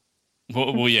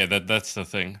Well, yeah, that's the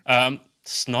thing.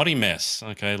 Snotty mess.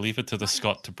 Okay, leave it to the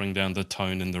Scot to bring down the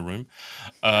tone in the room.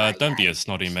 Don't be a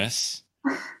snotty mess.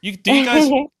 Do you guys?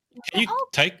 Can you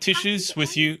take tissues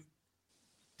with you?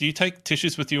 Do you take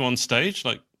tissues with you on stage?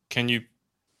 Like, can you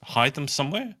hide them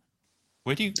somewhere?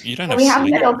 Where do you don't have? We have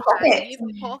little pockets.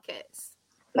 Pockets.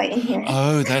 Like in here.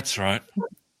 Oh, that's right.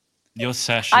 Your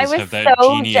sashes have that I was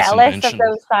so genius jealous invention. of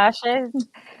those sashes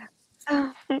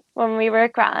when we were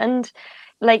grand.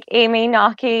 Like Amy,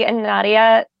 Naki, and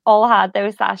Nadia all had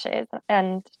those sashes,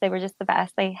 and they were just the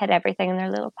best. They hid everything in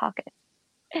their little pockets.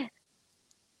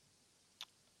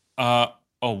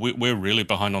 We're really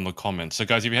behind on the comments. So,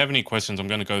 guys, if you have any questions, I'm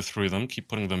going to go through them. Keep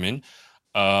putting them in.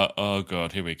 Oh,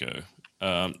 God, here we go.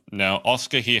 Now,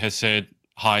 Oscar here has said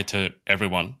hi to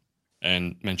everyone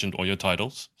and mentioned all your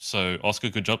titles. So, Oscar,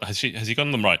 good job. Has he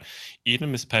gotten them right?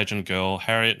 Eden, Miss Pageant Girl,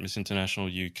 Harriet, Miss International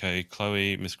UK,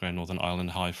 Chloe, Miss Grand Northern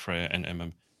Ireland, hi, Freya, and Emma.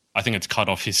 I think it's cut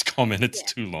off his comment. It's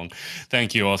too long.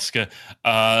 Thank you, Oscar.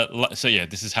 So, yeah,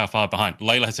 this is how far behind.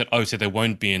 Layla has said, so there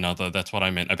won't be another. That's what I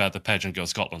meant about the Pageant Girl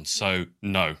Scotland. So,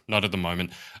 no, not at the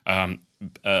moment.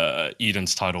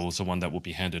 Eden's title is the one that will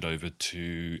be handed over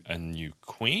to a new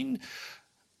queen.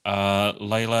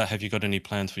 Layla, have you got any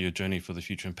plans for your journey for the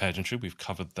future in pageantry? We've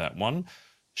covered that one.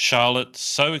 Charlotte,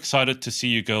 so excited to see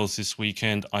you girls this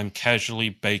weekend. I'm casually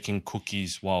baking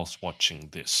cookies whilst watching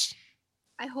this.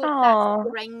 I hope that's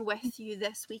bring with you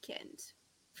this weekend.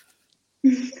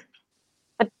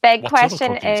 The big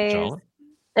question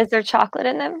is there chocolate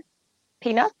in them?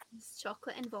 Peanuts? Is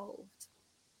chocolate involved?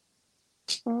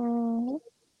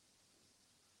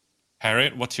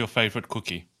 Harriet, what's your favourite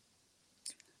cookie?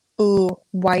 Ooh,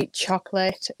 white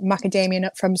chocolate macadamia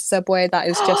nut from Subway. That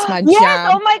is just my yes,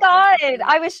 jam. Oh my god!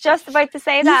 I was just about to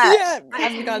say that.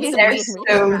 Yeah, they're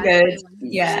so good.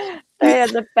 Yeah, they're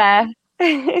the best.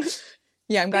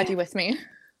 Yeah, I'm glad you're with me.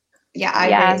 Yeah, I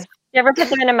agree. You ever put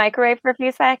them in a microwave for a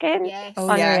few seconds? Yes.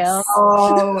 Oh, yes.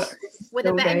 Oh, with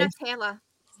a bit of Nutella.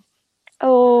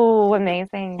 Oh,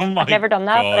 amazing. Oh I've never done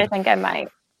that, but I think I might.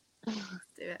 Do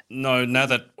it. No, now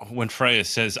that when Freya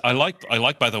says, I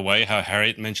like by the way how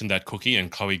Harriet mentioned that cookie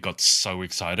and Chloe got so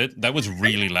excited. That was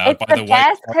really loud. It's by the way,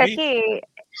 best cookie.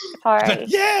 Sorry.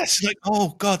 Yes, like oh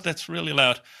god, that's really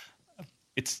loud.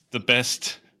 It's the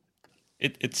best.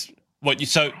 It's what you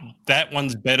so that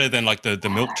one's better than like the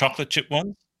milk chocolate chip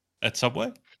one at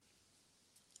Subway.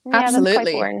 Yeah,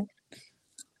 absolutely.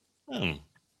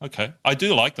 Okay, I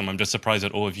do like them. I'm just surprised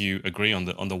that all of you agree on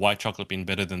the white chocolate being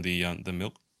better than the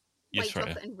milk. Yes, white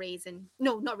chocolate and raisin.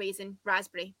 No, not raisin.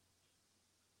 Raspberry.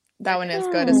 That one is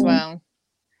good as well.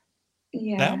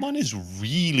 Yeah. That one is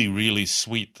really, really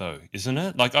sweet though, isn't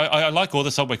it? Like I like all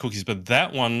the Subway cookies, but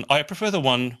that one I prefer the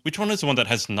one. Which one is the one that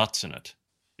has nuts in it?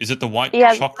 Is it the white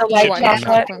chocolate? The white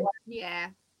chocolate. Yeah.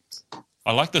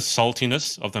 I like the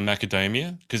saltiness of the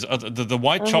macadamia because the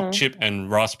white choc chip and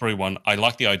raspberry one, I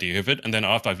like the idea of it, and then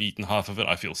after I've eaten half of it,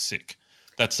 I feel sick.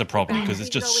 That's the problem because it's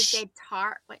just always dead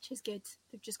tart, which is good.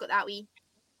 They've just got that wee.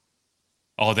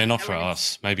 Oh, they're not for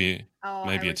us. Maybe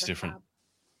it's different.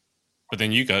 But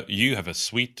then you have a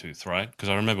sweet tooth, right? Because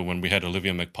I remember when we had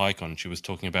Olivia McPike on, she was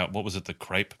talking about what was it, the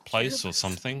crepe place or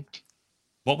something?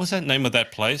 What was that name of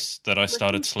that place that I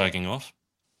started slagging off?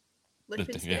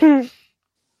 Yeah.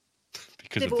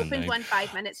 Because they've of the opened name. one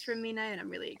 5 minutes from me now, and I'm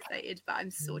really excited, but I'm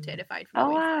so terrified. Oh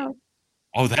wow!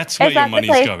 Oh, that's where your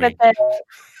money's going.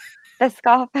 The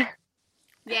scoff.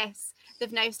 Yes,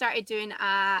 they've now started doing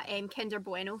a Kinder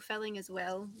Bueno filling as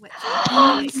well, which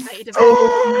I'm really excited about.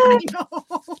 I know.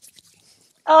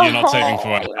 You're not saving for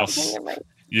a house.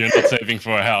 You're not saving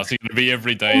for a house. You're going to be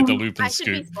every day at the Loop and Scoop.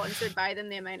 I should be sponsored by them.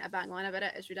 The amount I bang on about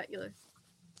it is ridiculous.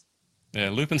 Yeah,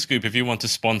 Loop and Scoop, if you want to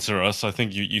sponsor us, I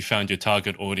think you found your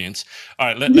target audience. All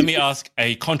right, let me ask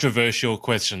a controversial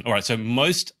question. All right, so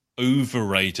most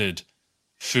overrated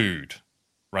food,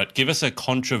 right? Give us a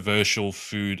controversial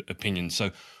food opinion.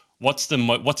 So what's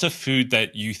a food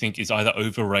that you think is either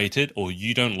overrated or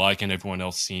you don't like and everyone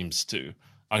else seems to?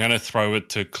 I'm going to throw it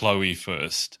to Chloe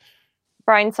first.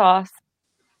 Brown sauce.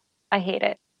 I hate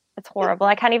it. It's horrible.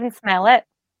 I can't even smell it.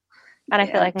 And I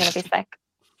feel like I'm going to be sick.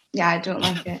 Yeah, I don't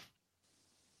like it.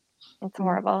 It's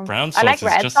horrible. Brown sauce I like is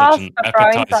red just sauce, such an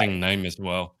appetizing name as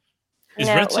well. Is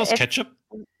red sauce ketchup?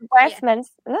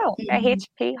 Westminster. No,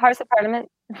 HP, House of Parliament.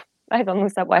 I've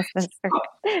almost said Westminster.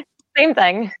 Same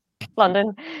thing.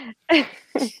 London.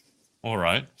 All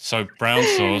right. So brown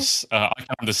sauce. I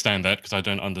can understand that because I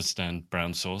don't understand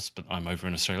brown sauce, but I'm over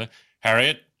in Australia.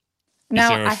 Harriet? Is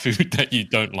there a food that you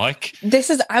don't like?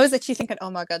 I was actually thinking, oh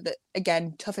my God, that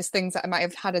again, toughest things that I might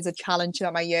have had as a challenge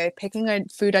throughout my year. Picking a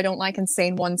food I don't like and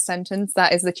saying one sentence.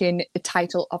 That is literally the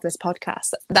title of this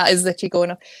podcast. That is literally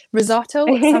going up. Risotto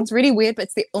sounds really weird, but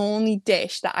it's the only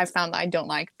dish that I've found that I don't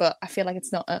like. But I feel like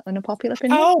it's not an unpopular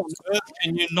opinion. How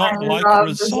can you not like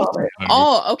risotto?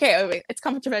 Oh, okay. It's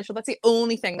controversial. That's the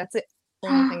only thing. That's the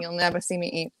only thing you'll never see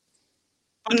me eat.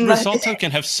 But risotto can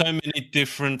have so many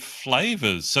different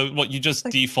flavors. So what, you just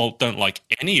default don't like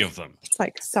any of them? It's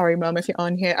like, sorry, Mum, if you're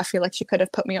on here, I feel like she could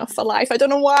have put me off for life. I don't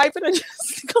know why, but I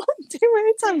just can't do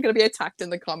it. I'm going to be attacked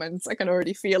in the comments. I can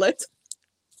already feel it.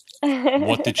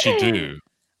 What did she do?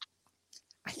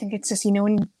 I think it's just,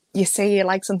 when you say you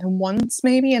like something once,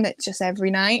 maybe, and it's just every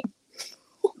night.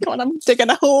 Oh, God, I'm digging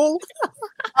a hole.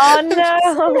 Oh, no.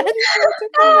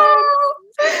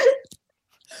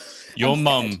 Your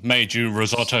mum made you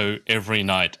risotto every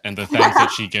night, and the thanks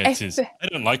that she gets is, I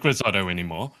don't like risotto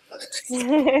anymore.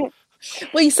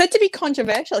 Well, you said to be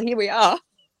controversial. Here we are.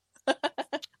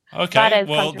 Okay,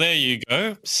 well, there you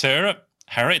go. Sarah,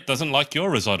 Harriet doesn't like your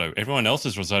risotto. Everyone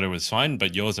else's risotto is fine,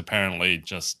 but yours apparently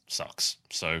just sucks.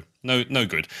 So, no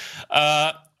good.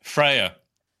 Freya,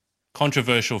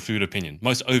 controversial food opinion.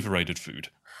 Most overrated food.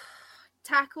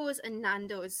 Tacos and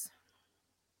Nando's.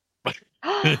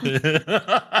 I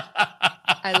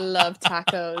love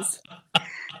tacos.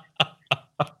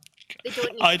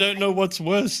 I don't know what's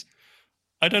worse.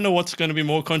 I don't know what's going to be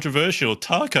more controversial.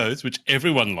 Tacos, which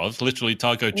everyone loves, literally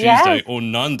Taco Tuesday, or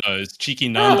Nando's, cheeky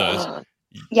Nando's.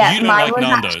 Yeah, you don't like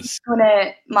Nando's.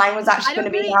 Mine was actually going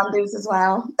to be Nando's as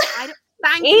well.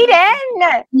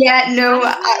 Eden! Yeah, no,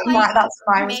 that's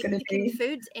what mine was going to be.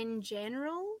 Foods in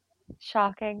general.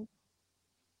 Shocking.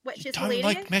 Which is don't hilarious.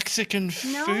 Like Mexican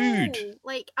food.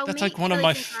 No, that's like one of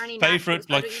my favorite.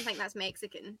 I don't even think that's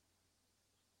Mexican.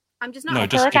 I'm just not. I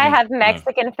feel like I have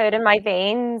Mexican food in my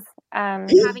veins.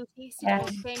 Having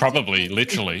tasted probably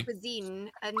literally cuisine,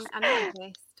 and I'm not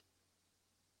impressed.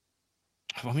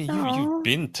 I mean, you've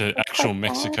been to actual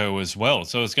Mexico as well,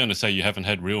 so I was going to say you haven't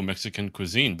had real Mexican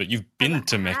cuisine, but you've been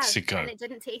to Mexico, and it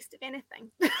didn't taste of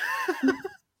anything.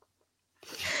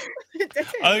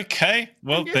 Okay,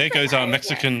 well, there goes our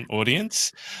Mexican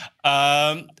audience.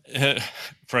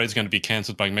 Freya's going to be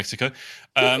cancelled by Mexico.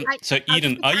 So,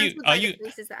 Eden, are you?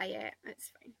 Places that I ate.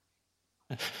 It's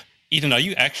fine. Eden, are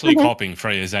you actually copying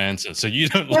Freya's answer? So you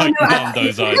don't like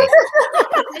Nando's either?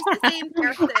 It's the same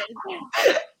person.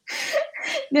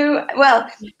 No, well,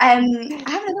 I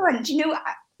have another one. Do you know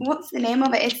what's the name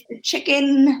of it? It's the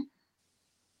chicken.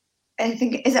 I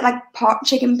think, is it like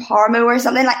chicken parmo or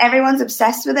something? Like everyone's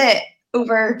obsessed with it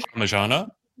over Parmigiana.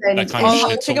 That kind of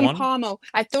schnitzel chicken one. parmo.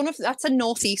 I don't know if that's a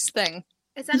northeast thing.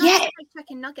 Is that not like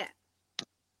chicken nugget?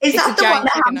 Is that the one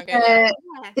that has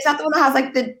Is that the one that has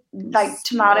like the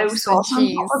tomato sauce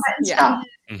on top of it and stuff?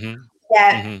 Mm-hmm.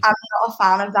 Yeah, I'm not a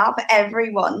fan of that, but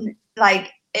everyone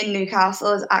in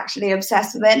Newcastle is actually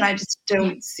obsessed with it, and I just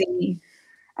don't see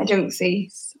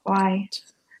why.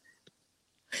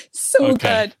 So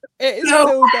good. It is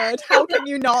so good. How can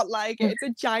you not like it? It's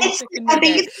a giant chicken nugget. I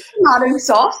think it's tomato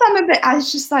sauce. I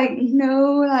was just like,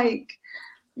 no,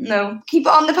 keep it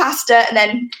on the pasta and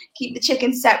then keep the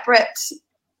chicken separate.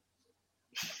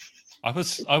 I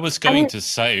was going to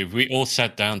say, if we all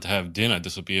sat down to have dinner,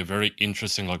 this would be a very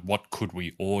interesting, what could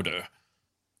we order?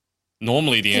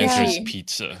 Normally the answer is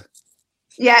pizza.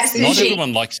 Yeah, sushi. Not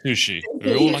everyone likes sushi.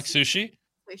 We all like sushi?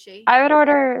 Sushi. I would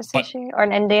order sushi or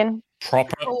an Indian.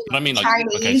 Proper, but I mean,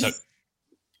 Chinese. Okay, so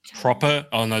proper.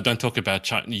 Oh no, don't talk about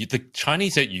Chinese. The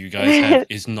Chinese that you guys have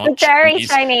is not very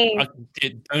Chinese.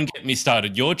 Don't get me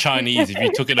started. Your Chinese, if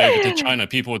you took it over to China,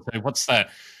 people would say, "What's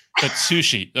that?" But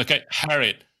sushi. Okay,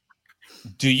 Harriet,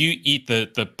 do you eat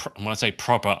the when I say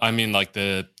proper, I mean like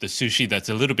the sushi that's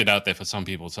a little bit out there for some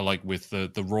people. So like with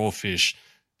the raw fish,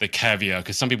 the caviar,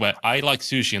 because some people I like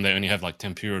sushi and they only have like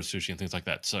tempura sushi and things like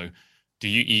that. So, do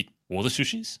you eat all the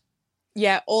sushis?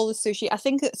 Yeah, all the sushi. I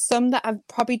think that some that I've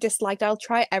probably disliked, I'll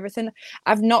try everything.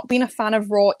 I've not been a fan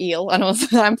of raw eel, and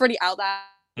also I'm pretty out there.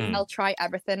 I'll try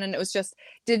everything, and it was just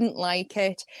didn't like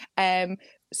it.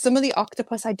 Some of the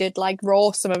octopus I did like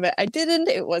raw, some of it I didn't.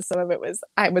 I was a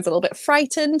little bit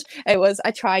frightened.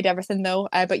 I tried everything though.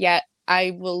 But yeah,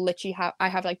 I will literally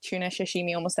have like tuna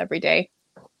sashimi almost every day.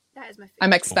 That is my favorite.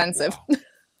 I'm expensive. Oh, wow.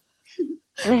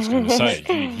 I was going to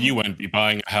say, you won't be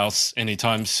buying a house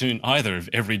anytime soon either if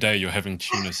every day you're having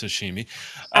tuna sashimi.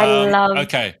 I love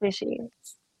sushi.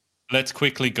 Let's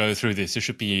quickly go through this.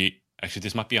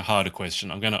 This might be a harder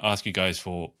question. I'm going to ask you guys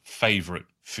for favorite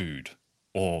food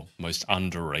or most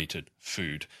underrated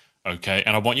food. Okay.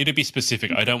 And I want you to be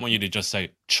specific. I don't want you to just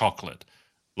say chocolate.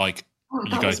 Like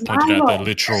you guys pointed out the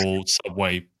literal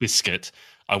Subway biscuit.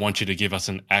 I want you to give us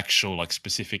an actual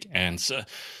specific answer.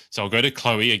 So I'll go to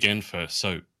Chloe again first.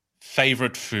 So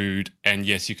favorite food, and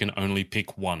yes, you can only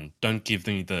pick one. Don't give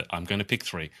me I'm going to pick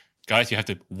three. Guys, you have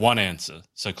to one answer.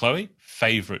 So Chloe,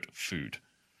 favorite food.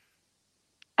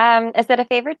 Is it a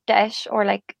favorite dish or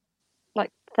like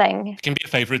thing? It can be a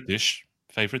favorite dish.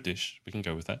 Favorite dish. We can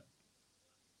go with that.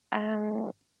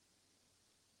 No,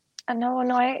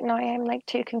 I'm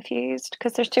too confused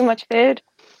because there's too much food,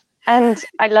 and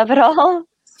I love it all.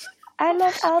 I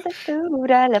love all the food.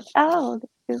 I love all the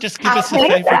food. Just give us a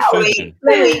favorite food.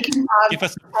 Give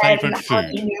us a favorite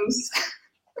food.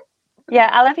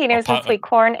 Yeah, jalapenos and sweet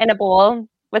corn in a bowl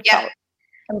with salt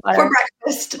and butter. For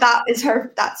breakfast, that's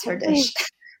her dish.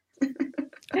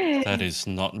 That is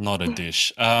not a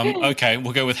dish. Okay,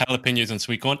 we'll go with jalapenos and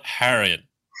sweet corn. Harriet,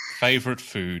 favorite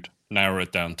food narrow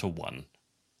it down to one.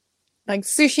 Like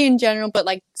sushi in general, but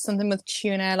like something with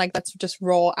tuna, like that's just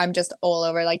raw. I'm just all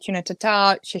over, like tuna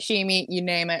tartare, sashimi, you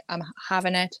name it, I'm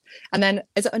having it. And then,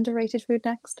 is it underrated food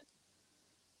next?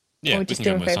 Yeah, Or we just can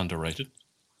go doing most food? underrated.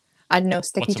 I don't know,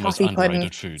 sticky What's the most toffee pudding.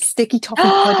 underrated food? Sticky toffee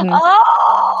pudding.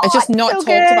 Oh, It's just not so talked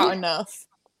good. about enough.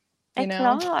 You It's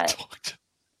know? not.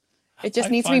 It just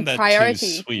I needs to be find that priority.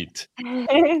 too sweet.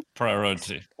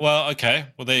 Priority. Well, okay.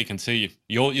 Well, there you can see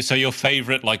so your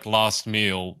favorite like last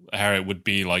meal, Harriet, would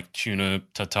be like tuna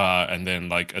tartare and then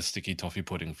like a sticky toffee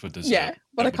pudding for dessert. Yeah,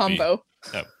 what a combo.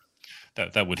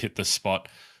 That would hit the spot.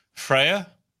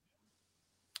 Freya,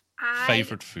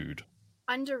 favorite food.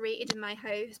 Underrated in my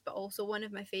house, but also one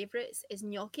of my favorites is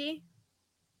gnocchi.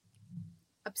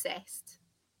 Obsessed.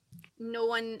 No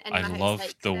one in my house love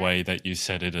likes the it. way that you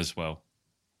said it as well.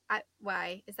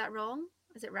 Why? Is that wrong?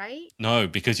 Is it right? No,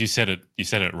 because you said it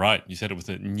right. You said it with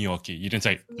a gnocchi. You didn't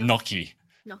say gnocchi.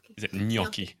 Gnocchi. Is it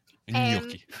gnocchi?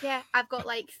 Gnocchi. Yeah, I've got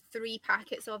like 3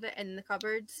 packets of it in the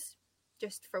cupboards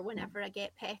just for whenever I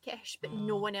get peckish, but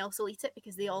no one else will eat it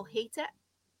because they all hate it.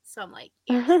 So I'm like,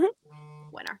 yes,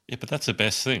 winner. Yeah, but that's the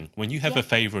best thing. When you have a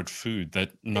favorite food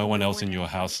that no one else in your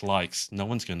house likes, no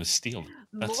one's going to steal it.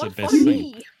 That's More the best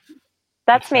thing.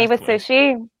 That's me with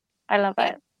sushi. I love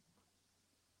it.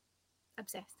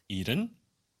 Obsessed. Eden,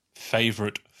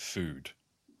 favorite food.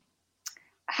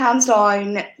 Hands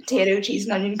down, potato, cheese,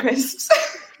 and onion crisps.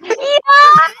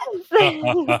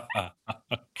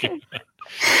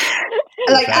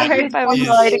 Like I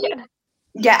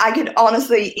could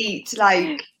honestly eat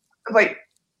like about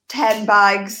 10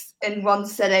 bags in one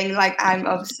sitting. Like I'm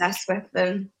obsessed with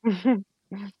them.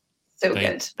 So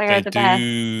good. They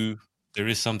do. There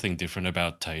is something different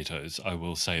about potatoes. I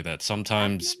will say that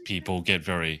sometimes people get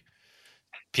very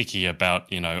picky about,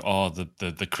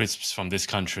 the crisps from this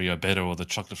country are better or the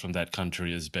chocolate from that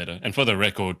country is better. And for the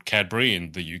record, Cadbury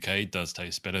in the UK does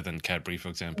taste better than Cadbury, for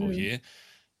example, here.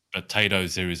 But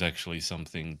potatoes, there is actually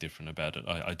something different about it.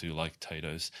 I do like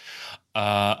potatoes.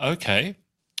 Okay,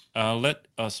 let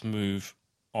us move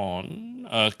on.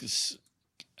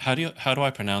 How do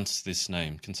I pronounce this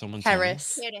name? Can someone tell me?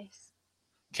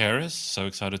 Karis. So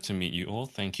excited to meet you all.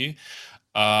 Thank you.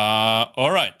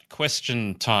 All right,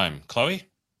 question time. Chloe,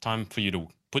 time for you to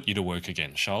put you to work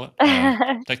again. Charlotte,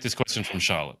 take this question from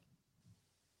Charlotte.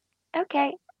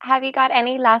 Okay. Have you got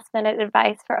any last minute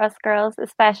advice for us girls,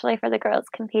 especially for the girls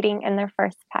competing in their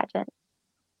first pageant?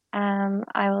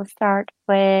 I will start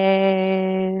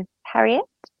with Harriet.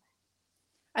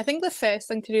 I think the first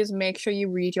thing to do is make sure you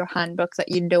read your handbook,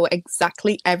 that you know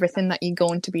exactly everything that you're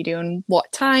going to be doing, what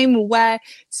time, where,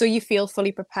 so you feel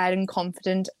fully prepared and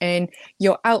confident in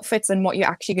your outfits and what you're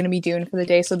actually going to be doing for the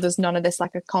day. So there's none of this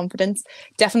lack of confidence.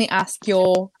 Definitely ask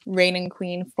your reigning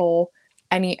queen for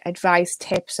any advice,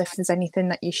 tips, if there's anything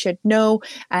that you should know,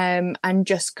 and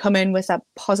just come in with a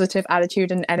positive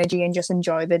attitude and energy and just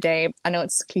enjoy the day. I know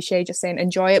it's cliche just saying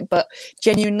enjoy it, but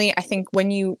genuinely I think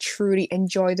when you truly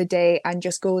enjoy the day and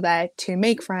just go there to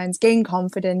make friends, gain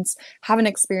confidence, have an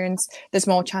experience, there's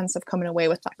more chance of coming away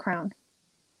with that crown.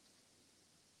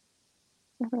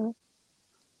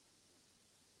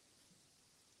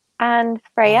 And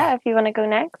Freya, if you want to go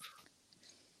next.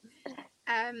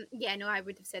 I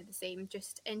would have said the same.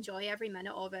 Just enjoy every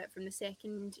minute of it from the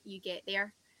second you get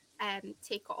there.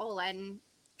 Take it all in.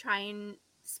 Try and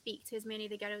speak to as many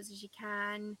of the girls as you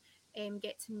can.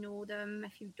 Get to know them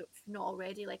if you've not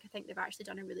already. Like, I think they've actually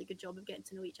done a really good job of getting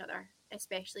to know each other,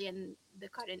 especially in the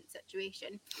current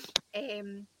situation.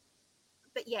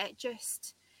 But yeah,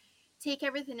 just take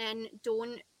everything in.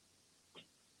 Don't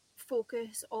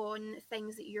focus on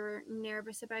things that you're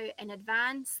nervous about in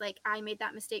advance. Like, I made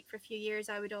that mistake for a few years.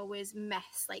 I would always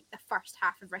miss like the first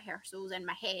half of rehearsals in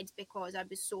my head because I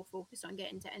was so focused on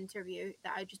getting to interview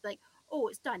that I just like, oh,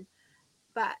 it's done.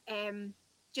 But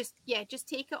just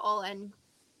take it all in,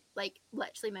 like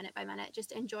literally minute by minute.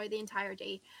 Just enjoy the entire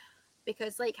day,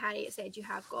 because like Harriet said, you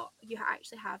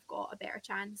actually have got a better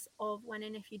chance of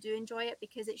winning if you do enjoy it,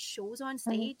 because it shows on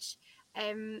stage.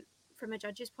 From a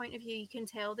judge's point of view, you can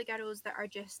tell the girls that are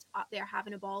just up there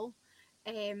having a ball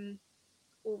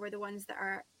over the ones that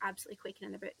are absolutely quaking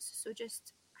in their boots. So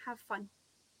just have fun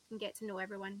and get to know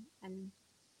everyone and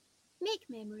make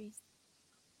memories.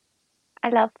 I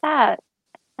love that.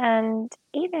 And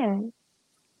Eden?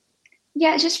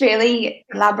 Yeah, just really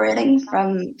elaborating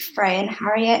from Freya and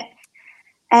Harriet.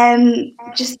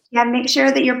 Just make sure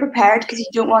that you're prepared, because you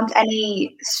don't want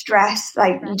any stress.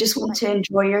 Like, you just want to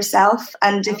enjoy yourself,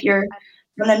 and if you're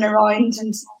running around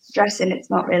and stressing, it's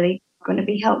not really going to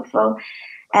be helpful.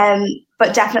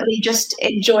 But definitely just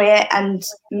enjoy it and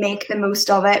make the most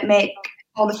of it. Make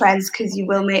all the friends, because you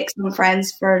will make some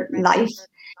friends for life.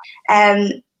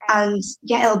 And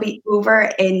yeah, it'll be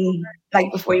over in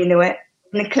like before you know it.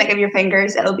 In the click of your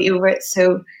fingers, it'll be over it.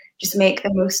 So just make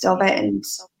the most of it and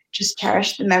just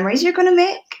cherish the memories you're going to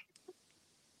make.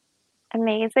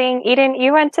 Amazing. Eden,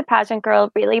 you went to Pageant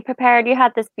Girl really prepared. You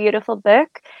had this beautiful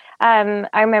book. I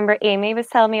remember Amy was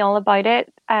telling me all about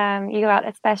it. You got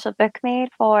a special book made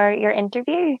for your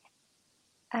interview.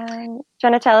 Do you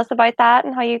want to tell us about that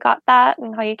and how you got that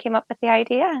and how you came up with the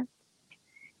idea?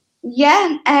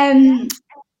 Yeah,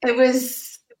 it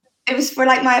was for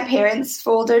like my appearance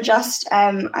folder. Just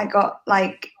I got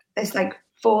like this like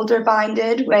folder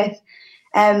binded with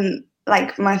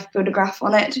like my photograph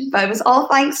on it, but it was all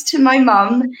thanks to my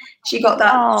mum. She got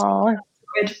that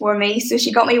good for me, so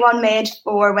she got me one made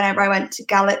for whenever I went to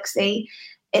Galaxy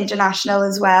International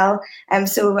as well.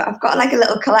 So I've got like a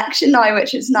little collection now,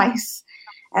 which is nice.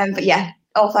 But yeah,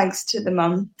 all thanks to the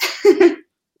mum.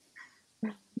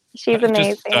 She's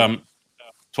amazing. Just,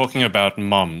 talking about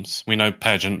mums, we know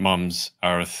pageant mums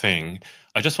are a thing.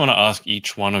 I just want to ask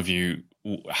each one of you,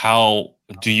 how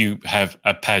do you have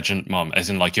a pageant mum? As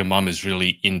in, like, your mum is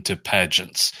really into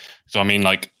pageants. So, I mean,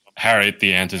 like, Harriet,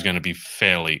 the answer is going to be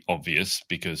fairly obvious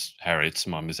because Harriet's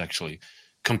mum is actually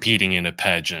competing in a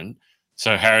pageant.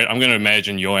 So, Harriet, I'm going to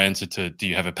imagine your answer to do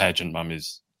you have a pageant mum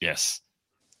is yes.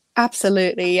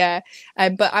 Absolutely, yeah.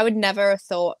 But I would never have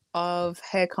thought of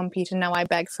her competing. Now I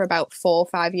begged for about 4 or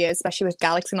 5 years, especially with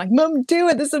Galaxy. I'm like, Mum, do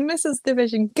it. There's a Mrs.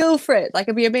 division. Go for it. Like,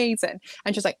 it'd be amazing.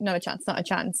 And she's like, not a chance, not a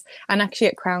chance. And actually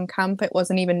at Crown Camp, it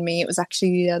wasn't even me. It was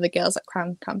actually the other girls at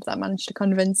Crown Camp that managed to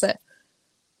convince it.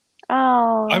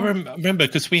 Oh, I remember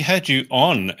because we had you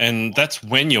on, and that's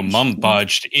when your mum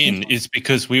barged in, is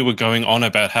because we were going on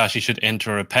about how she should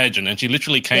enter a pageant. And she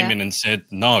literally came in and said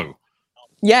no.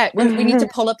 Yeah, we need to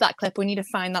pull up that clip. We need to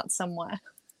find that somewhere.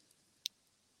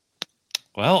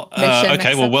 Well,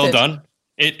 okay, well done.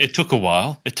 It took a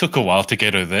while. It took a while to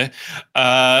get her there.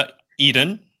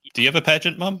 Eden, do you have a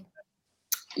pageant mum?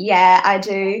 Yeah, I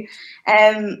do.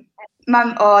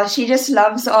 Mum, she just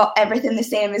loves everything the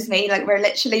same as me. Like, we're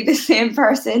literally the same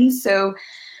person. So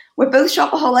we're both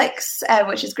shopaholics,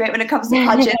 which is great when it comes to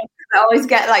pageants. I always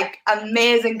get like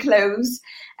amazing clothes.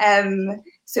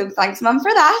 So thanks, Mum,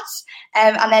 for that.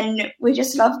 And then we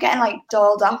just love getting like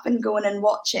dolled up and going and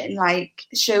watching like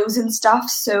shows and stuff.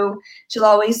 So she'll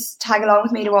always tag along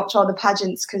with me to watch all the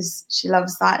pageants because she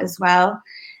loves that as well.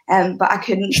 But I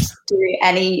couldn't do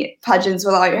any pageants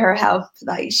without her help.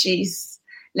 Like, she's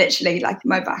literally like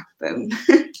my backbone.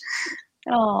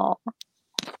 oh.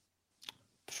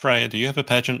 Freya, do you have a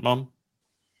pageant mum?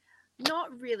 Not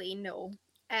really, no.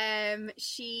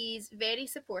 She's very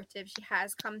supportive. She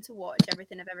has come to watch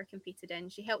everything I've ever competed in.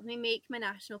 She helped me make my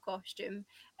national costume,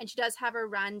 and she does have her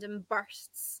random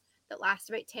bursts that last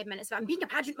about 10 minutes. So I'm being a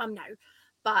pageant mum now,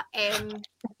 but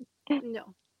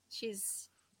no, she's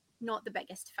not the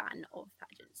biggest fan of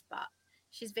pageants, but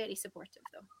she's very supportive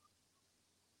though.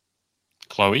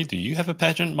 Chloe, do you have a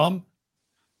pageant mum?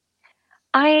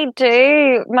 I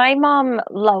do. My mom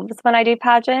loves when I do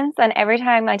pageants, and every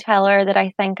time I tell her that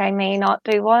I think I may not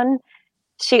do one,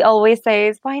 she always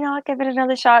says, why not give it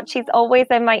another shot? She's always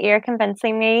in my ear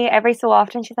convincing me. Every so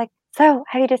often she's like, so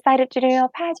have you decided to do a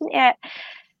pageant yet?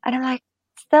 And I'm like,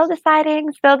 still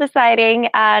deciding.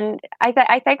 And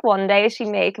I think one day she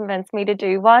may convince me to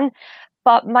do one.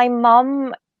 But my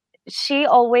mom, she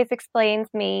always explains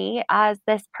me as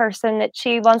this person that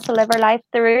she wants to live her life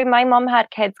through. My mom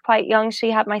had kids quite young. She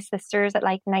had my sisters at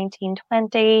like 19,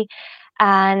 20.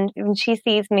 And when she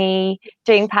sees me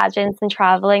doing pageants and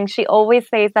traveling, she always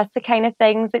says that's the kind of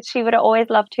things that she would always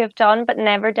love to have done, but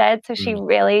never did. So she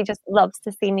really just loves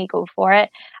to see me go for it.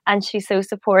 And she's so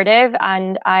supportive.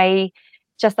 And I,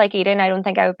 just like Eden, I don't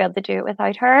think I would be able to do it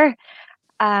without her.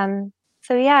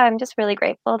 So yeah, I'm just really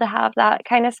grateful to have that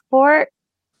kind of support.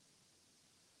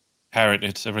 Harriet,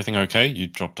 it's everything okay? You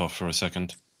dropped off for a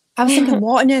second. I was thinking,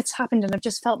 what on earth's happened? And I've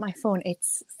just felt my phone.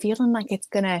 It's feeling like it's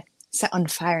going to set on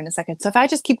fire in a second. So if I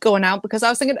just keep going out, because I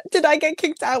was thinking, did I get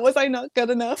kicked out? Was I not good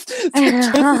enough?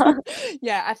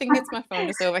 Yeah, I think it's my phone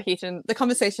is overheating. The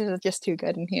conversations are just too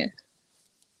good in here.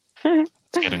 It's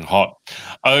getting hot.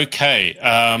 Okay.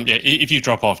 Yeah, if you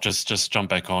drop off, just jump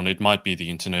back on. It might be the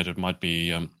internet. It might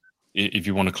be... if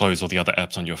you want to close all the other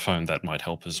apps on your phone, that might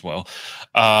help as well.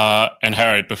 And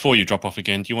Harriet, before you drop off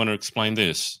again, do you want to explain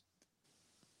this?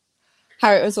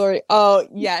 Harriet was already. Oh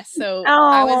yeah, so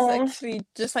I was actually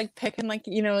just like picking like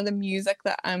the music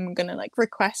that I'm gonna like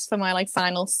request for my like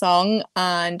final song,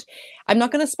 and I'm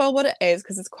not gonna spoil what it is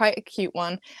because it's quite a cute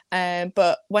one.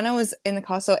 But when I was in the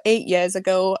car, so 8 years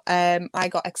ago, I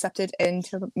got accepted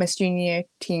into Miss Junior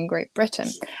Teen Great Britain,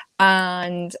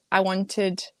 and I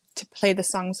wanted to play the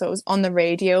song, so it was on the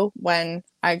radio when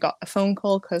I got a phone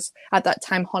call, because at that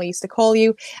time Holly used to call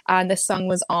you, and this song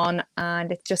was on,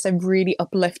 and it's just a really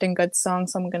uplifting good song,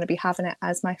 so I'm going to be having it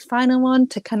as my final one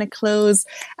to kind of close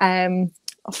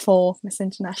for Miss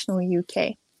International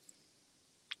UK.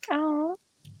 Oh,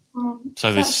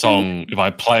 so this song,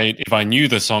 if I knew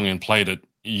the song and played it,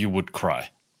 you would cry.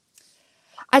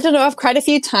 I don't know, I've cried a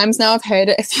few times now, I've heard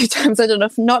it a few times, I don't know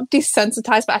if not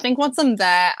desensitized, but I think once I'm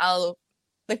there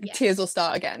tears will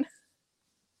start again.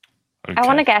 Okay. I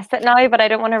want to guess it now, but I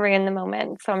don't want to ruin the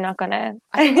moment, so I'm not gonna.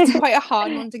 I think it's quite a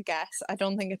hard one to guess. I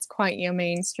don't think it's quite your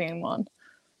mainstream one.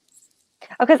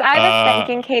 Because I was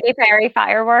thinking Katy Perry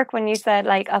Firework when you said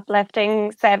like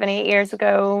uplifting 7-8 years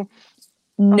ago.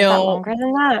 No, was that longer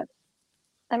than that.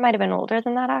 That might have been older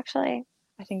than that, actually.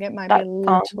 I think it might be a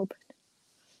little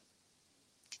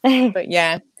bit. But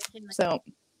yeah, so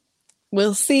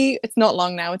we'll see. It's not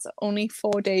long now. It's only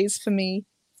 4 days for me.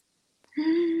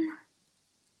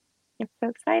 It's so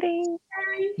exciting.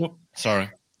 Whoop, sorry,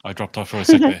 I dropped off for a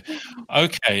second there.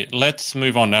 Okay, let's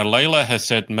move on. Now, Layla has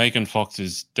said Megan Fox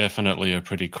is definitely a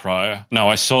pretty crier. Now,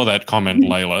 I saw that comment,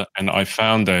 Layla, and I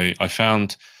found,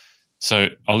 so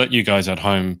I'll let you guys at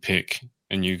home pick,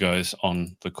 and you guys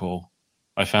on the call.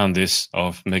 I found this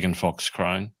of Megan Fox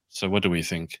crying. So what do we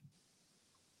think?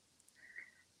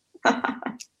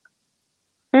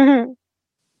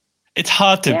 It's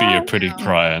hard to be a pretty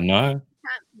crier, no?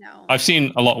 No. I've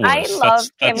seen a lot worse. I love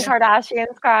Kim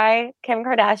Kardashian's cry. Kim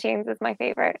Kardashian's is my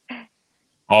favorite.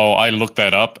 Oh, I looked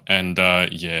that up, and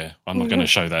yeah, I'm not going to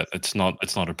show that. It's not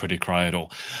a pretty cry at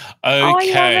all.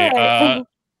 Okay,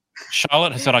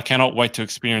 Charlotte has said, I cannot wait to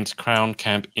experience Crown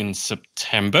Camp in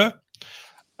September.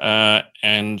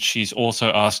 And she's also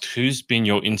asked, who's been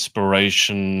your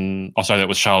inspiration? Oh, sorry, that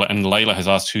was Charlotte. And Layla has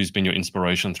asked, who's been your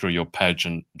inspiration through your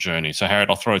pageant journey? So,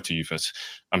 Harriet, I'll throw it to you first.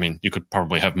 I mean, you could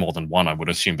probably have more than one, I would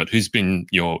assume, but who's been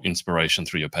your inspiration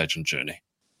through your pageant journey?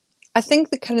 I think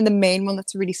the main one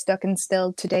that's really stuck and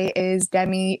still today is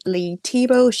Demi Lee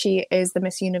Thibault. She is the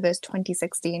Miss Universe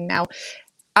 2016 now.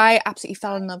 I absolutely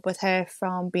fell in love with her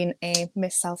from being a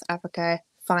Miss South Africa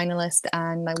finalist,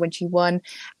 and when she won,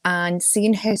 and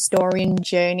seeing her story and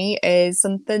journey is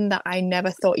something that I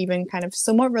never thought even kind of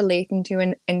somewhat relating to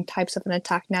in Types of an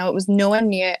Attack. Now, it was nowhere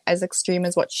near as extreme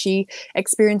as what she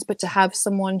experienced, but to have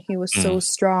someone who was so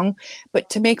strong, but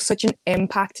to make such an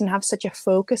impact and have such a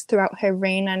focus throughout her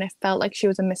reign, and it felt like she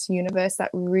was a Miss Universe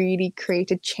that really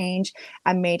created change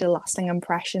and made a lasting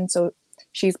impression. So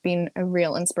she's been a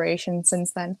real inspiration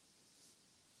since then.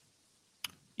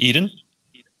 Eden?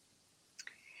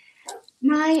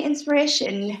 My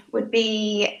inspiration would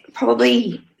be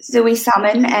probably Zoe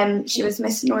Salmon. She was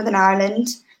Miss Northern Ireland.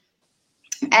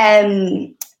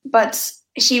 But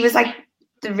she was like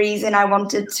the reason I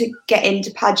wanted to get into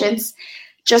pageants.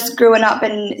 Just growing up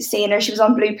and seeing her, she was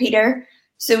on Blue Peter.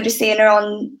 So just seeing her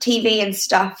on TV and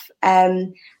stuff.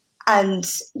 And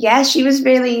yeah, she was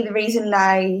really the reason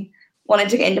I wanted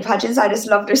to get into pageants. I just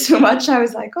loved her so much. I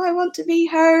was like, oh, I want to be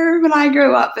her when I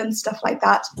grow up and stuff like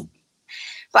that.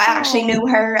 But I actually knew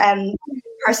her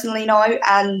personally now,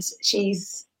 and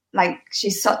she's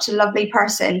such a lovely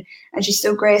person, and she's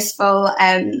so graceful.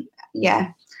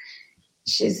 Yeah,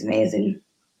 she's amazing.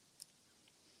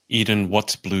 Eden,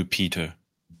 what's Blue Peter?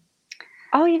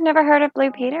 Oh, you've never heard of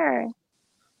Blue Peter?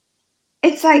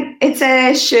 It's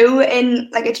a show in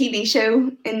like a TV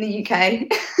show in the UK.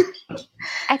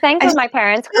 I think when my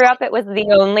parents grew up, it was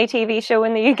the only TV show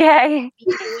in the UK.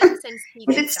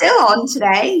 Is it still on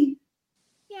today?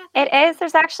 It is.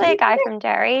 There's actually a guy from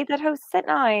Derry that hosts it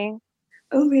now.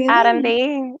 Oh, really? Adam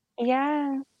B.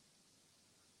 Yeah.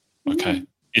 Okay.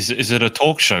 Is it a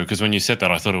talk show? Because when you said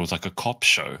that, I thought it was like a cop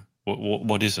show.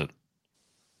 What is it?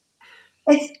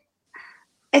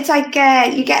 It's like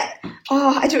you get.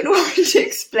 Oh, I don't know how to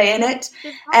explain it.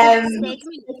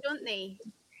 Don't they?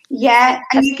 Yeah,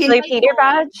 and you can Blue Peter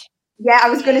badge. Yeah, I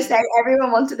was going to say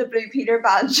everyone wanted a Blue Peter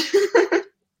badge.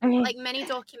 Like many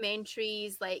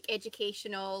documentaries, like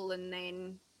educational, and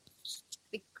then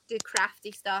the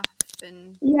crafty stuff,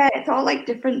 and yeah, it's all like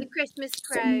different. The Christmas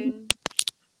crown.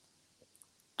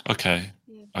 Okay,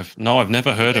 yeah. I've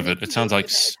never heard of it. It sounds like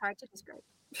it's hard to describe.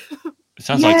 It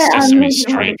sounds like Sesame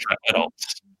Street for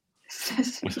adults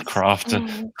with craft.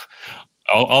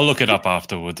 I'll look it up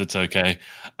afterwards. It's okay.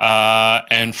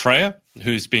 And Freya?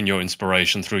 Who's been your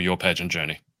inspiration through your pageant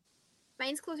journey?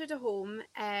 Mine's closer to home.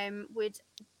 Would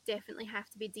definitely have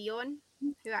to be Dion,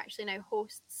 who actually now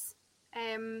hosts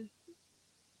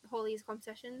Holly's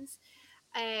competitions.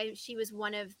 She was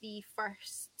one of the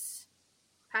first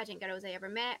pageant girls I ever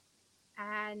met,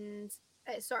 and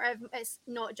it's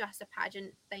not just a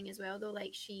pageant thing as well though.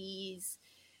 Like, she's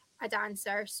a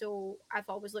dancer, so I've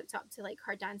always looked up to like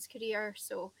her dance career.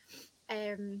 So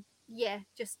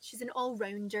she's an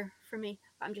all-rounder for me.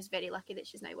 But I'm just very lucky that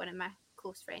she's now one of my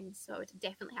close friends, so I would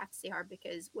definitely have to say her,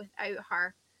 because without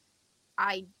her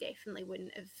I definitely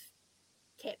wouldn't have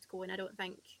kept going. I don't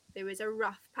think there was a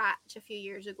rough patch a few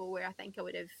years ago where I think I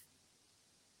would have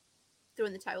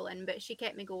thrown the towel in, but she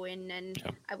kept me going, and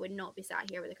I would not be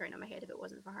sat here with a crown on my head if it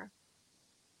wasn't for her.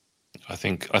 I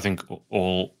think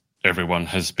everyone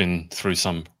has been through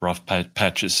some rough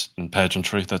patches in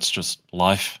pageantry. That's just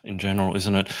life in general,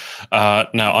 isn't it?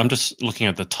 Now, I'm just looking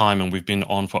at the time, and we've been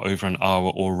on for over an hour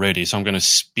already, so I'm going to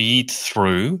speed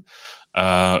through.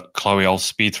 Chloe, I'll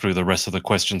speed through the rest of the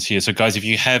questions here. So, guys, if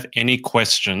you have any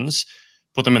questions,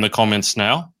 put them in the comments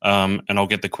now, and I'll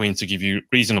get the queens to give you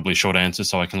reasonably short answers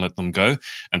so I can let them go.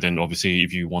 And then, obviously,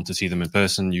 if you want to see them in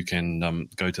person, you can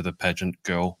go to the Pageant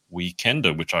Girl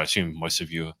Weekender, which I assume most of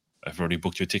you have already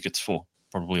booked your tickets for,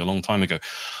 probably a long time ago.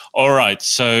 All right,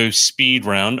 so speed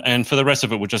round. And for the rest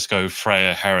of it, we'll just go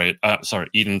Freya, Harriott,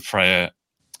 Eden, Freya,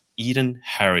 Eden,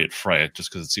 Harriott, Freya,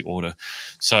 just because it's the order.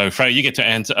 So, Freya, you get to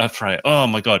answer. Freya, oh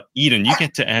my God, Eden, you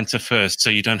get to answer first,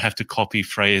 so you don't have to copy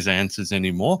Freya's answers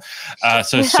anymore.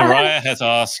 So, Soraya has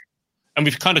asked, and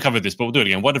we've kind of covered this, but we'll do it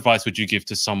again. What advice would you give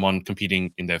to someone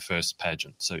competing in their first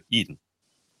pageant? So, Eden.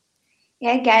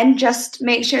 Yeah, again, just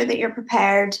make sure that you're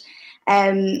prepared.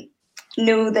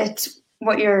 Know that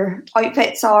what your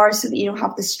outfits are, so that you don't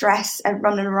have the stress of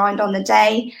running around on the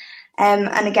day.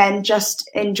 And again, just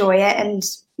enjoy it and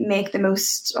make the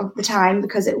most of the time,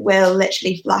 because it will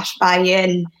literally flash by you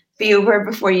and be over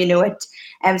before you know it.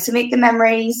 So make the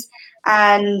memories,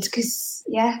 and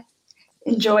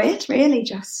enjoy it, really.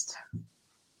 Just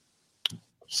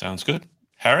sounds good.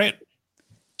 Harriott?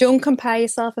 Don't compare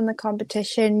yourself in the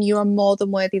competition. You are more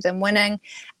than worthy than winning,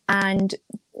 and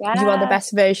you are the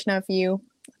best version of you.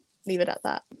 Leave it at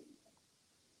that.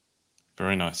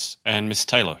 Very nice. And Miss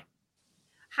Taylor?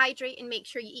 Hydrate and make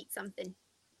sure you eat something.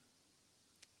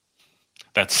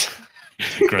 That's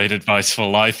great advice for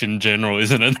life in general,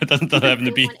 isn't it? It doesn't have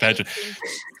to be pageant.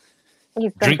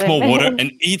 Drink more water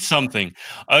and eat something.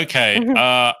 Okay.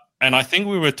 And I think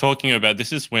we were talking about,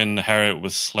 this is when Harriott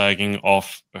was slagging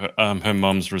off her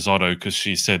mum's risotto, because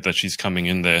she said that she's coming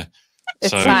in there.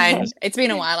 It's fine. It's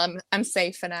been a while. I'm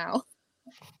safe for now.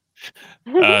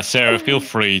 Sarah, feel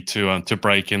free to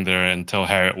break in there and tell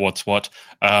Harriott what's what.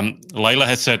 Layla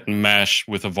has said mash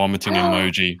with a vomiting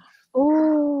emoji.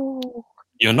 Ooh.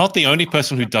 You're not the only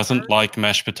person who doesn't like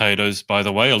mashed potatoes, by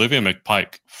the way. Olivia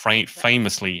McPike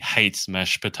famously hates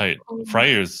mashed potatoes.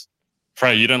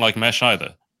 Freya, you don't like mash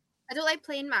either. I don't like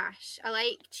plain mash. I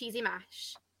like cheesy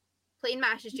mash. Plain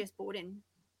mash is just boring.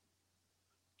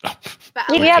 But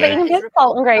you can put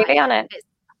salt and gravy on it.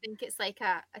 I think it's like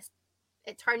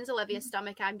it turns Olivia's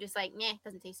stomach. I'm just like,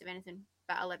 doesn't taste of anything.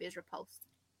 But Olivia's repulsed.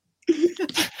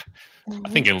 I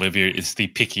think Olivia is the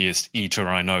pickiest eater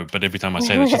I know, but every time I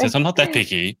say that, she says, I'm not that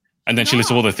picky. And then she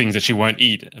lists all the things that she won't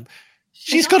eat.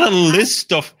 She's got a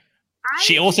list of...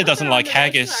 She also doesn't like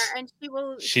haggis.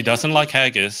 She doesn't like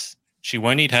haggis. She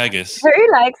won't eat haggis.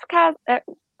 Who likes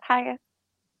haggis?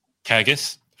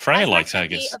 Haggis? Freya likes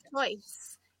haggis. Of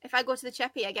choice. If I go to the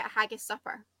chippy, I get a haggis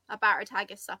supper. A battered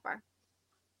haggis supper.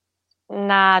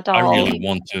 Nah, don't. I really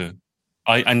want to.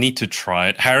 I need to try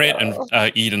it. Harriott and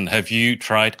Eden, have you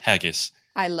tried haggis?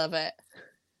 I love it.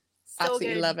 So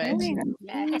absolutely good. love it.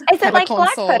 Yeah. Is it like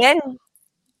black pudding?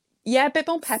 Yeah, a bit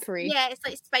more peppery. Yeah, it's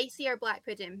like spicier black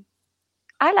pudding.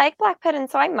 I like black pudding,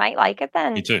 so I might like it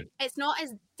then. Me too. It's not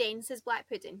as dense as black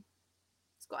pudding.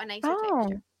 It's got a nicer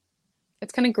texture.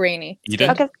 It's kind of grainy.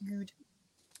 Eden? Okay.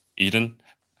 Eden?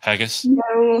 Haggis?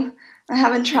 No, I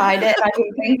haven't tried it. I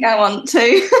don't think I want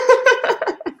to.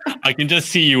 I can just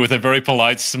see you with a very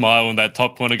polite smile on that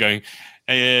top corner going,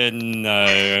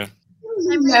 no.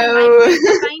 No.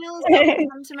 Finals,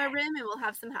 come to my room and we'll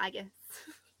have some haggis.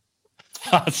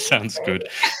 That sounds good.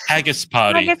 Haggis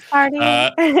party. Haggis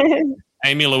party.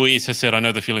 Amy Louise has said, I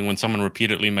know the feeling when someone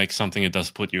repeatedly makes something, it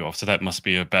does put you off. So that must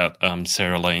be about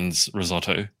Sarah Lane's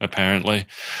risotto, apparently.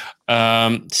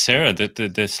 Sarah, they're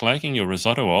slagging your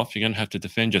risotto off. You're going to have to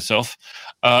defend yourself.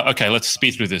 Okay, let's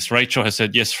speed through this. Rachel has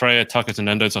said, yes, Freya, tacos and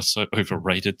Nando's are so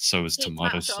overrated. So is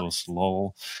tomato sauce,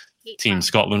 lol. Team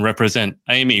Scotland represent.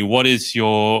 Amy, what is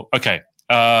your... Okay,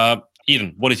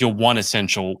 Eden, what is your one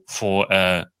essential for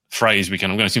Frey's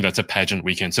weekend? I'm going to assume that's a pageant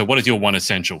weekend. So what is your one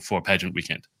essential for a pageant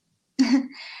weekend?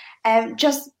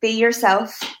 Just be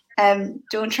yourself.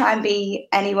 Don't try and be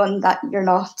anyone that you're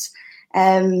not.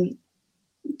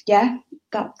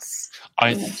 That's.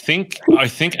 I think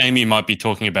Amy might be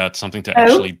talking about something to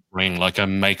actually bring, like a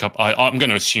makeup. I'm going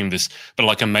to assume this, but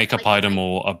like a makeup item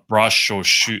or a brush or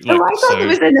shoot. Like, I thought it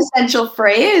was an essential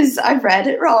phrase. I've read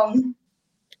it wrong.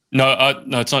 No,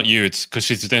 it's not you. It's because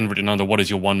she's then written under what is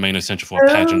your one main essential for a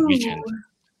pageant weekend.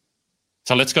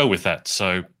 So let's go with that.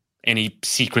 So any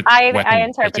secret weapon I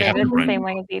interpreted that you it have the same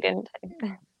way as you didn't.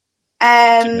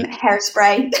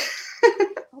 Hairspray.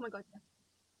 Oh my god.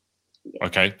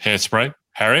 Okay, hairspray.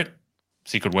 Harriet,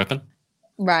 secret weapon.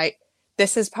 Right.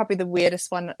 This is probably the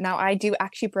weirdest one. Now, I do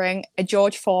actually bring a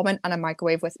George Foreman and a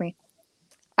microwave with me.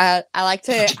 I like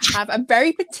to I'm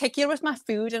very particular with my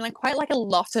food, and I quite like a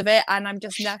lot of it, and I'm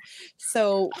just not,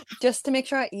 so just to make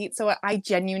sure I eat, so I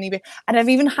genuinely and I've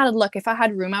even had a look, if I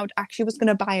had room, I would actually was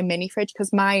going to buy a mini fridge,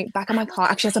 because my back of my car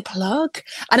actually has a plug,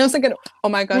 and I was thinking, oh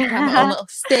my god, I have my own little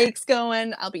steaks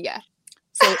going,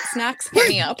 so snacks, hit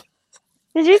me up.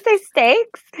 Did you say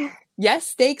steaks? Yes,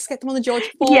 steaks, get them on the George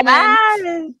Foreman.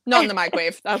 Yes. Not in the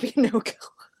microwave, that would be no go.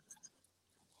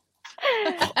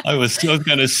 I was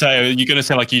going to say, you're going to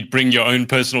say like you'd bring your own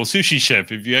personal sushi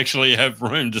chef if you actually have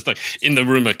room, just like in the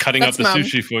room, cutting up the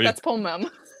sushi for you. That's poor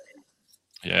mum.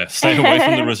 Yeah, stay away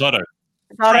from the risotto.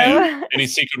 Freya, any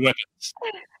secret weapons?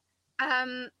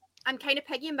 I'm kind of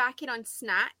piggybacking on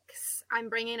snacks. I'm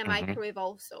bringing a microwave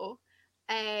also.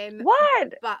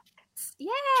 What? But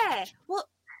yeah, well,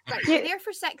 right, you're there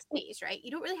for 6 days, right?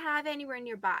 You don't really have anywhere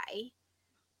nearby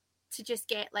to just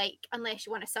get, like, unless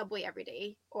you want a Subway every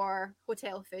day or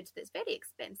hotel food that's very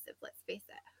expensive, let's face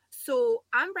it. So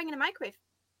I'm bringing a microwave.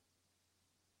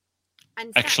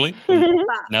 And actually, but,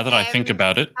 now that I think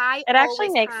about it, it actually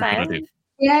makes sense.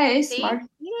 Yeah, it's smart.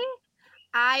 Yeah,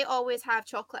 I always have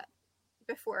chocolate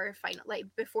before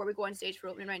we go on stage for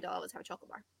opening round. I'll always have a chocolate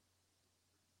bar.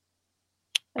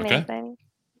 Amazing. Okay.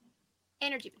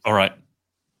 Energy. All right.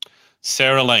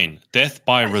 Sarah Lane, death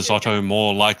by risotto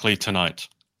more likely tonight.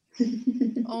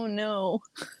 Oh no.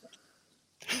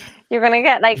 You're gonna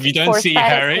get like. If you don't see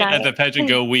Harry at the Pageant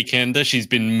Girl Weekender, she's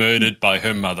been murdered by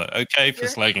her mother. Okay, for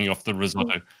slagging off the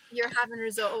risotto. You're having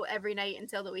risotto every night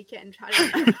until the weekend.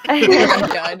 Oh my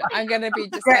god, I'm gonna be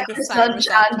just like a lunch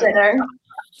and dinner.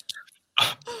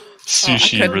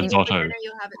 Sushi risotto.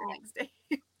 You'll have it the next day.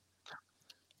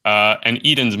 And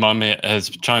Eden's mum has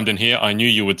chimed in here. I knew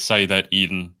you would say that,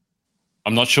 Eden.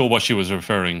 I'm not sure what she was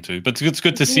referring to, but it's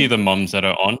good to see the mums that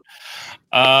are on.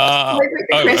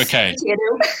 Okay.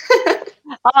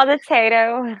 Oh, the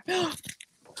potato.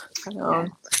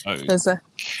 There's a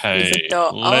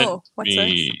dot. Oh, what's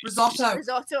this? Risotto.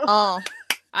 Oh,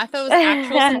 I thought it was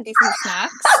actual some decent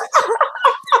snacks.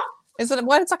 Is it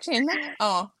what it's actually in there?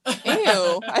 Oh, ew!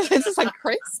 It's just like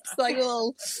crisps, like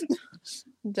little.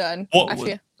 Done.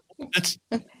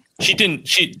 She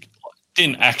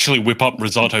didn't actually whip up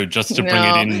risotto just to bring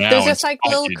it in now. There's just like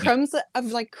little crumbs of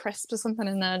like crisps or something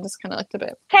in there, and just kind of looked a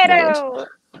bit. Potato.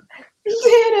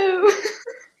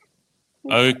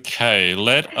 Okay,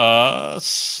 let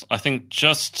us. I think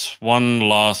just one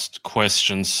last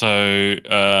question. So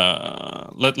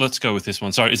let's go with this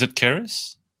one. Sorry, is it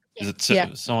Keris? Is it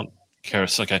someone?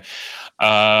 Keris. Okay.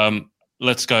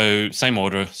 Let's go same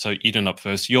order. So Eden up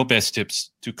first. Your best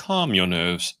tips to calm your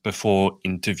nerves before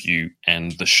interview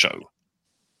and the show.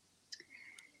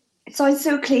 It sounds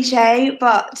so cliche,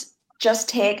 but just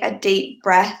take a deep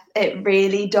breath. It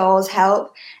really does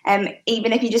help.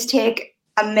 Even if you just take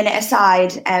a minute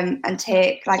aside and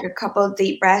take like a couple of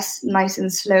deep breaths, nice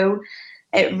and slow,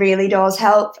 it really does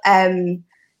help.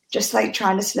 Just like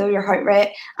trying to slow your heart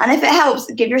rate. And if it helps,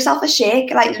 give yourself a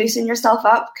shake, like loosen yourself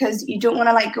up, because you don't want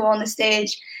to like go on the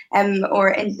stage or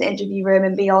into the interview room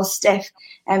and be all stiff.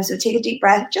 So take a deep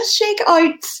breath, just shake it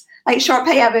out like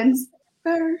Sharpay Evans.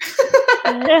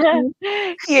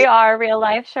 You are real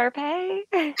life Sharpay.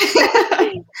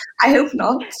 I hope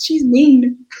not. She's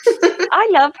mean. I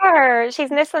love her.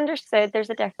 She's misunderstood. There's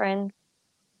a difference.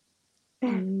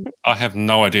 I have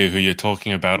no idea who you're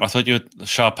talking about. I thought you're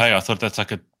Sharpay. I thought that's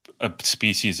like a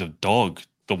species of dog,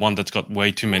 the one that's got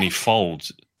way too many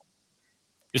folds.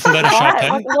 Isn't that a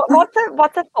Sharpay?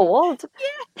 What's a fold?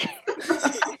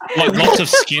 Like lots of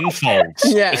skin folds.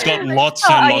 Yeah. It's got lots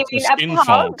and lots of skin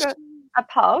folds. A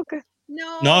pug?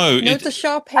 No, it's a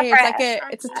Sharpay.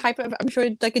 It's a type of, I'm sure,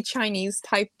 like a Chinese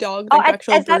type dog. Oh, like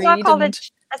is that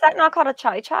not called a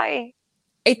chai chai?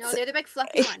 It's they're the big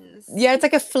fluffy ones. Yeah, it's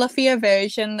like a fluffier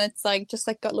version that's like just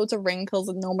like got loads of wrinkles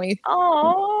and normally.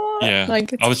 Oh, Yeah,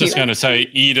 like it's I was just cute. going to say,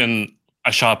 Eden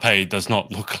Asharpe does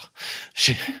not look.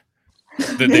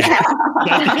 That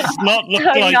does not look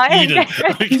like Eden.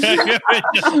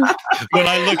 When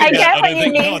I look at that, I don't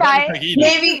think, no, that looks like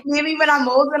Eden. Maybe when I'm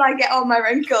old, when I get all my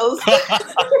wrinkles.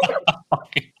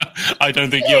 I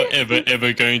don't think you're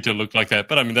ever going to look like that.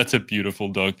 But I mean, that's a beautiful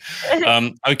dog.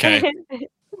 Okay.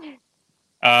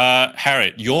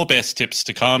 Harriet, your best tips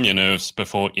to calm your nerves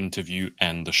before interview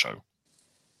and the show.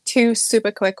 2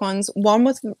 super quick ones. One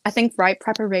was, I think, right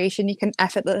preparation. You can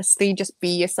effortlessly just be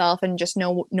yourself and just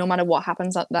know no matter what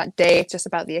happens that day, it's just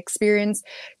about the experience.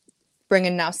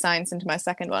 Bringing now science into my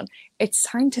second one. It's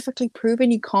scientifically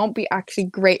proven you can't be actually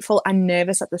grateful and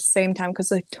nervous at the same time because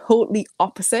they're totally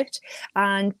opposite.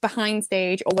 And behind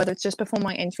stage, or whether it's just before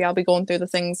my interview, I'll be going through the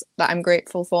things that I'm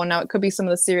grateful for. Now, it could be some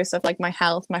of the serious stuff like my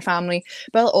health, my family,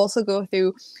 but I'll also go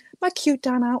through my cute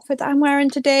damn outfit that I'm wearing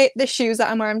today, the shoes that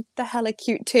I'm wearing, they're hella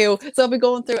cute too. So I'll be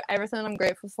going through everything I'm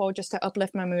grateful for just to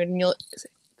uplift my mood, and you'll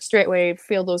straight away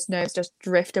feel those nerves just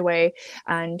drift away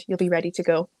and you'll be ready to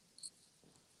go.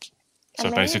 So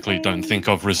basically, don't think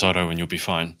of risotto and you'll be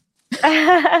fine.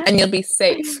 And you'll be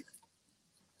safe.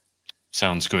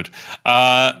 Sounds good.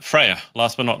 Freya,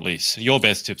 last but not least, your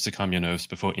best tips to calm your nerves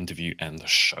before interview and the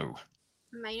show.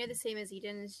 Mine are the same as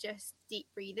Eden's, just deep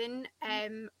breathing.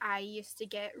 I used to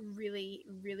get really,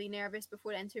 really nervous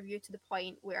before the interview to the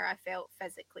point where I felt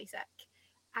physically sick.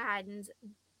 And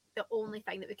the only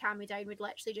thing that would calm me down would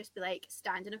literally just be like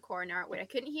stand in a corner where I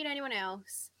couldn't hear anyone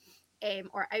else,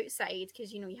 or outside,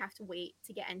 because you have to wait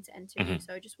to get into interview.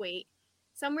 So I just wait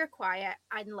somewhere quiet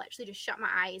and literally just shut my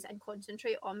eyes and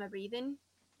concentrate on my breathing.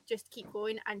 Just keep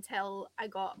going until I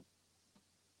got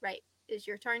right, it's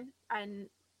your turn. And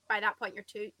by that point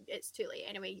it's too late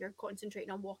anyway. You're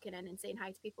concentrating on walking in and saying hi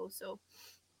to people. So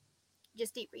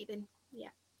just deep breathing. Yeah.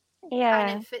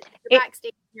 And if you're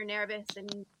backstage and you're nervous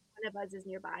and one of us is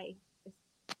nearby,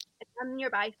 if I'm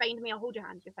nearby, find me, I'll hold your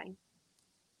hand, you're fine.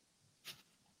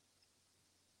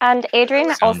 And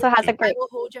Adrian also has a great... I will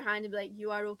hold your hand and be like,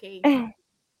 you are okay. And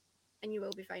you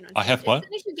will be fine on stage. I have what? As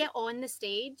soon as you get on the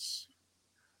stage,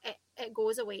 it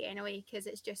goes away anyway, because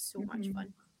it's just so much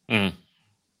fun.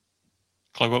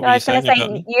 Chloe, what were you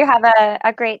saying? You have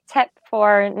a great tip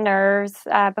for nerves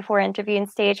before interviewing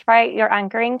stage fright, your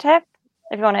anchoring tip,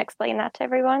 if you want to explain that to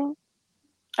everyone.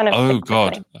 Oh,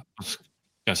 God.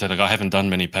 I said, I haven't done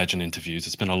many pageant interviews.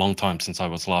 It's been a long time since I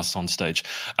was last on stage.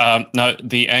 No,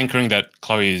 the anchoring that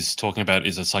Chloe is talking about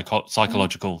is a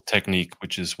psychological technique,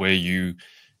 which is where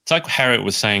it's like Harriet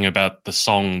was saying about the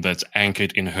song that's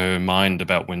anchored in her mind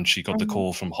about when she got the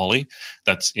call from Holly.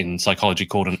 That's in psychology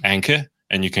called an anchor,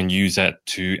 and you can use that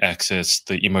to access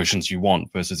the emotions you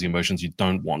want versus the emotions you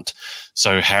don't want.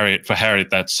 So for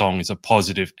Harriet, that song is a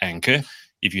positive anchor.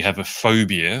 If you have a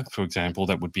phobia, for example,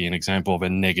 that would be an example of a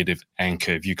negative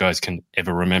anchor. If you guys can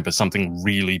ever remember something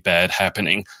really bad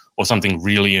happening or something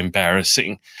really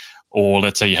embarrassing, or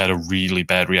let's say you had a really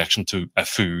bad reaction to a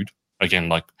food, again,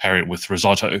 like Harriet with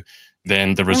risotto,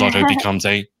 then the risotto becomes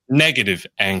a negative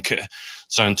anchor.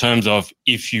 So in terms of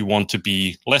if you want to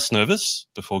be less nervous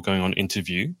before going on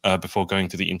interview, before going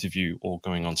to the interview or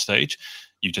going on stage,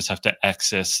 you just have to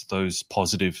access those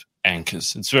positive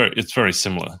anchors. It's very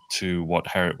similar to what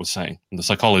Harriet was saying. And the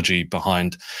psychology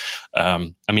behind,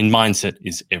 mindset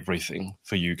is everything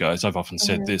for you guys. I've often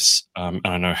said this, and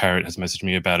I know Harriet has messaged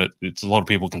me about it. It's a lot of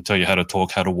people can tell you how to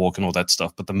talk, how to walk and all that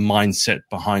stuff, but the mindset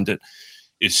behind it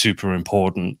is super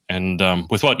important. And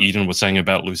with what Eden was saying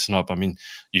about loosen up,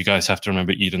 you guys have to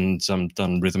remember Eden's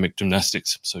done rhythmic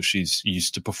gymnastics, so she's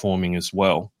used to performing as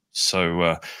well.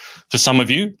 So for some of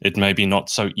you, it may be not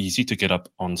so easy to get up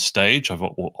on stage. I've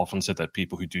often said that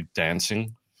people who do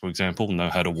dancing, for example, know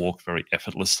how to walk very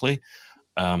effortlessly.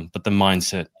 But the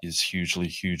mindset is hugely,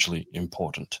 hugely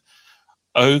important.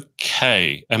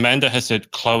 Okay. Amanda has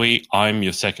said, Chloe, I'm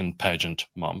your second pageant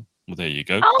mum. Well, there you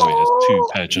go. Chloe has 2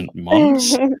 pageant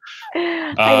mums.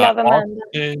 I love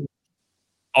Amanda.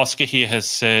 Oscar here has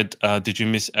said, did you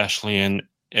miss Ashley and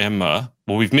Emma?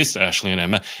 Well, we've missed Ashley and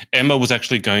Emma. Emma was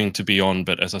actually going to be on,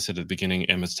 but as I said at the beginning,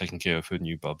 Emma's taking care of her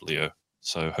new bub, Leo.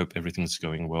 So hope everything's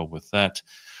going well with that.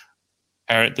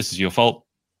 Harriet, this is your fault.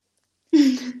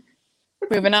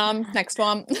 Moving on. Next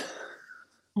one.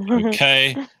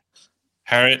 Okay.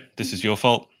 Harriet, this is your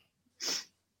fault.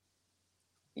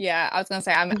 Yeah, I was going to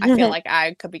say, I feel like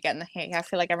I could be getting the hate. I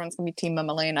feel like everyone's going to be Team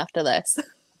Mama Lane after this.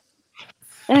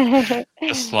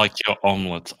 Just like your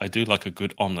omelette. I do like a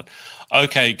good omelette.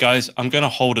 Okay, guys, I'm going to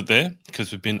hold it there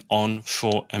because we've been on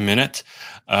for a minute.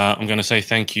 I'm going to say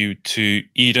thank you to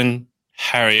Eden,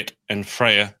 Harriet and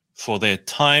Freya for their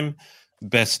time.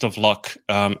 Best of luck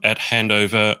at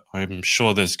handover. I'm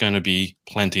sure there's going to be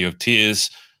plenty of tears,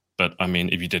 but I mean,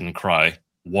 if you didn't cry,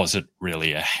 was it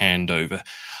really a handover?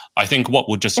 I think what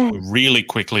we'll just really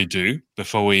quickly do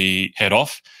before we head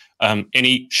off,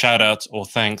 any shout outs or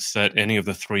thanks that any of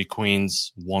the three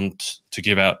queens want to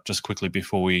give out just quickly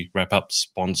before we wrap up,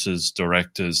 sponsors,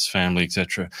 directors, family,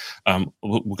 etc.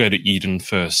 We'll go to Eden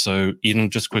first. So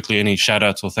Eden, just quickly, any shout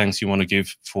outs or thanks you want to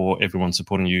give for everyone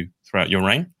supporting you throughout your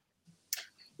reign?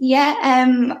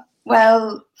 Yeah,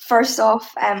 well, first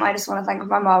off, I just want to thank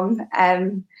my mum.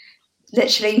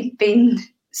 Literally been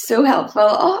so helpful.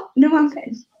 Oh, no, I'm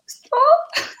good.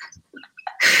 Stop.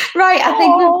 Right, I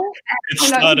think it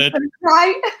started.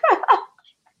 Right.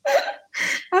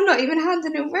 I'm not even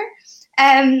handing over.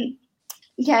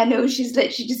 Yeah, no, she's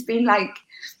literally just been like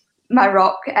my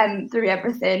rock through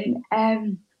everything.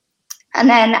 And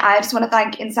then I just want to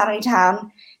thank Insanity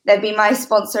Town. They've been my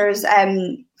sponsors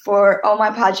for all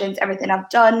my pageants, everything I've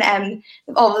done.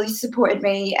 They've always supported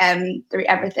me through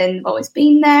everything. They've always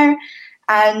been there.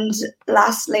 And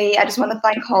lastly, I just want to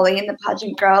thank Holly and the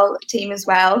Pageant Girl team as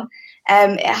well.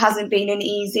 It hasn't been an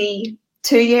easy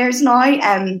 2 years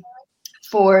now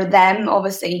for them,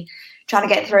 obviously, trying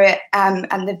to get through it.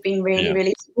 And they've been really,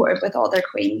 really supportive with all their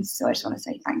queens. So I just want to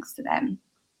say thanks to them.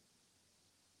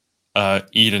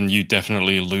 Eden, you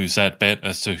definitely lose that bet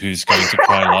as to who's going to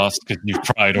cry last because you've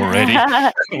cried already.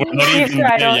 We're not even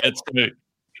there yet. So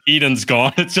Eden's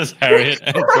gone. It's just Harriet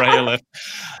and Freya left.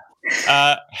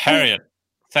 Harriet,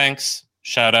 thanks,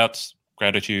 shout outs,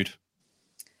 gratitude.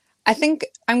 I think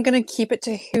I'm going to keep it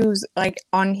to who's like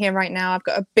on here right now. I've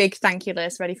got a big thank you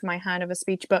list ready for my handover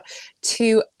speech, but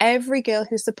to every girl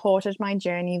who supported my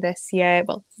journey this year,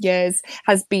 well, years,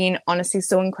 has been honestly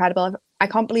so incredible. I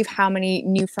can't believe how many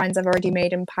new friends I've already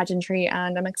made in pageantry,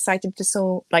 and I'm excited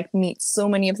to meet so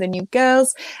many of the new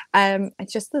girls.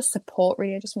 It's just the support,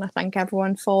 really. I just want to thank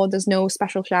everyone for. There's no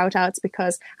special shout outs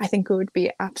because I think it would be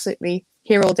absolutely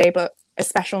here all day, but a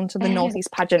special to the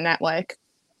Northeast Pageant Network.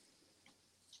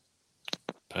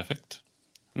 Perfect.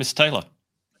 Miss Taylor.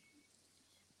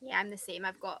 Yeah, I'm the same.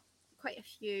 I've got quite a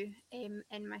few in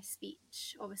my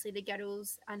speech. Obviously, the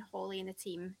girls and Holly and the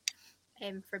team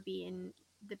for being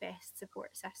the best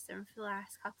support system for the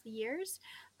last couple of years.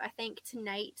 But I think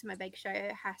tonight my big shout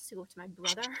out has to go to my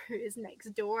brother, who is next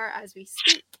door as we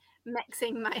speak,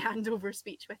 mixing my handover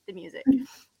speech with the music.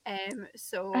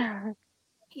 So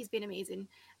he's been amazing,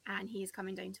 and he's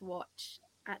coming down to watch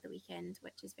at the weekend,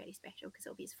 which is very special because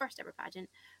it'll be his first ever pageant.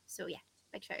 So yeah,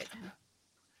 big shout out to him.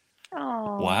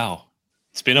 Oh Wow,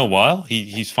 it's been a while.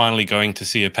 He's finally going to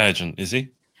see a pageant, is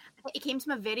he? He came to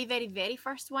my very, very, very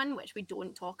first one, which we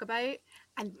don't talk about,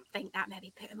 and think that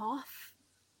maybe put him off.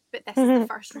 But this is the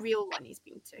first real one he's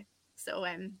been to. So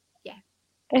yeah,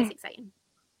 it's exciting.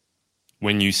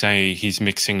 When you say he's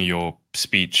mixing your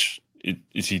speech,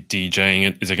 is he DJing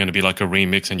it? Is it going to be like a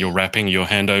remix and you're rapping your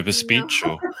handover speech?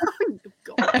 No. Or?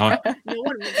 God, no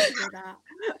one wants to hear that.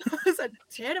 It's a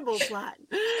terrible plan.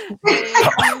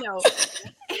 No.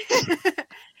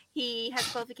 He has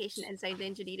qualification in sound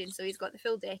engineering, so he's got the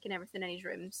full deck and everything in his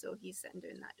room, so he's sitting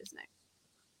doing that just now.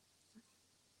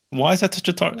 Why is that such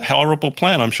a horrible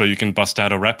plan? I'm sure you can bust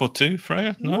out a rap or two,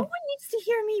 Freya. No one needs to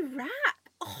hear me rap.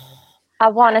 Oh, I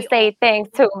want to say thanks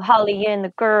to Holly and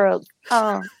the girls.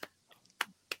 Oh.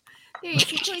 There, you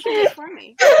can play things for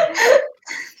me.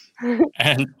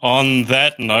 And on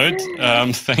that note,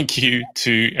 thank you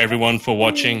to everyone for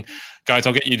watching. Guys,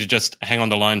 I'll get you to just hang on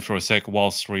the line for a sec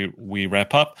whilst we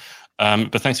wrap up.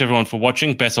 But thanks everyone for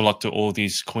watching. Best of luck to all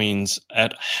these queens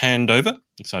at handover.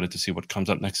 Excited to see what comes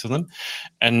up next for them.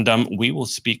 And we will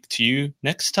speak to you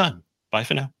next time. Bye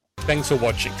for now. Thanks for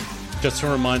watching. Just a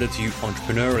reminder to you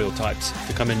entrepreneurial types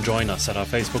to come and join us at our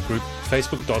Facebook group,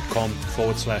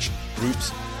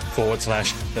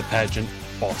 facebook.com/groups/The Pageant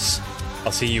Boss.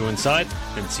 I'll see you inside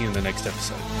and see you in the next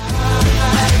episode.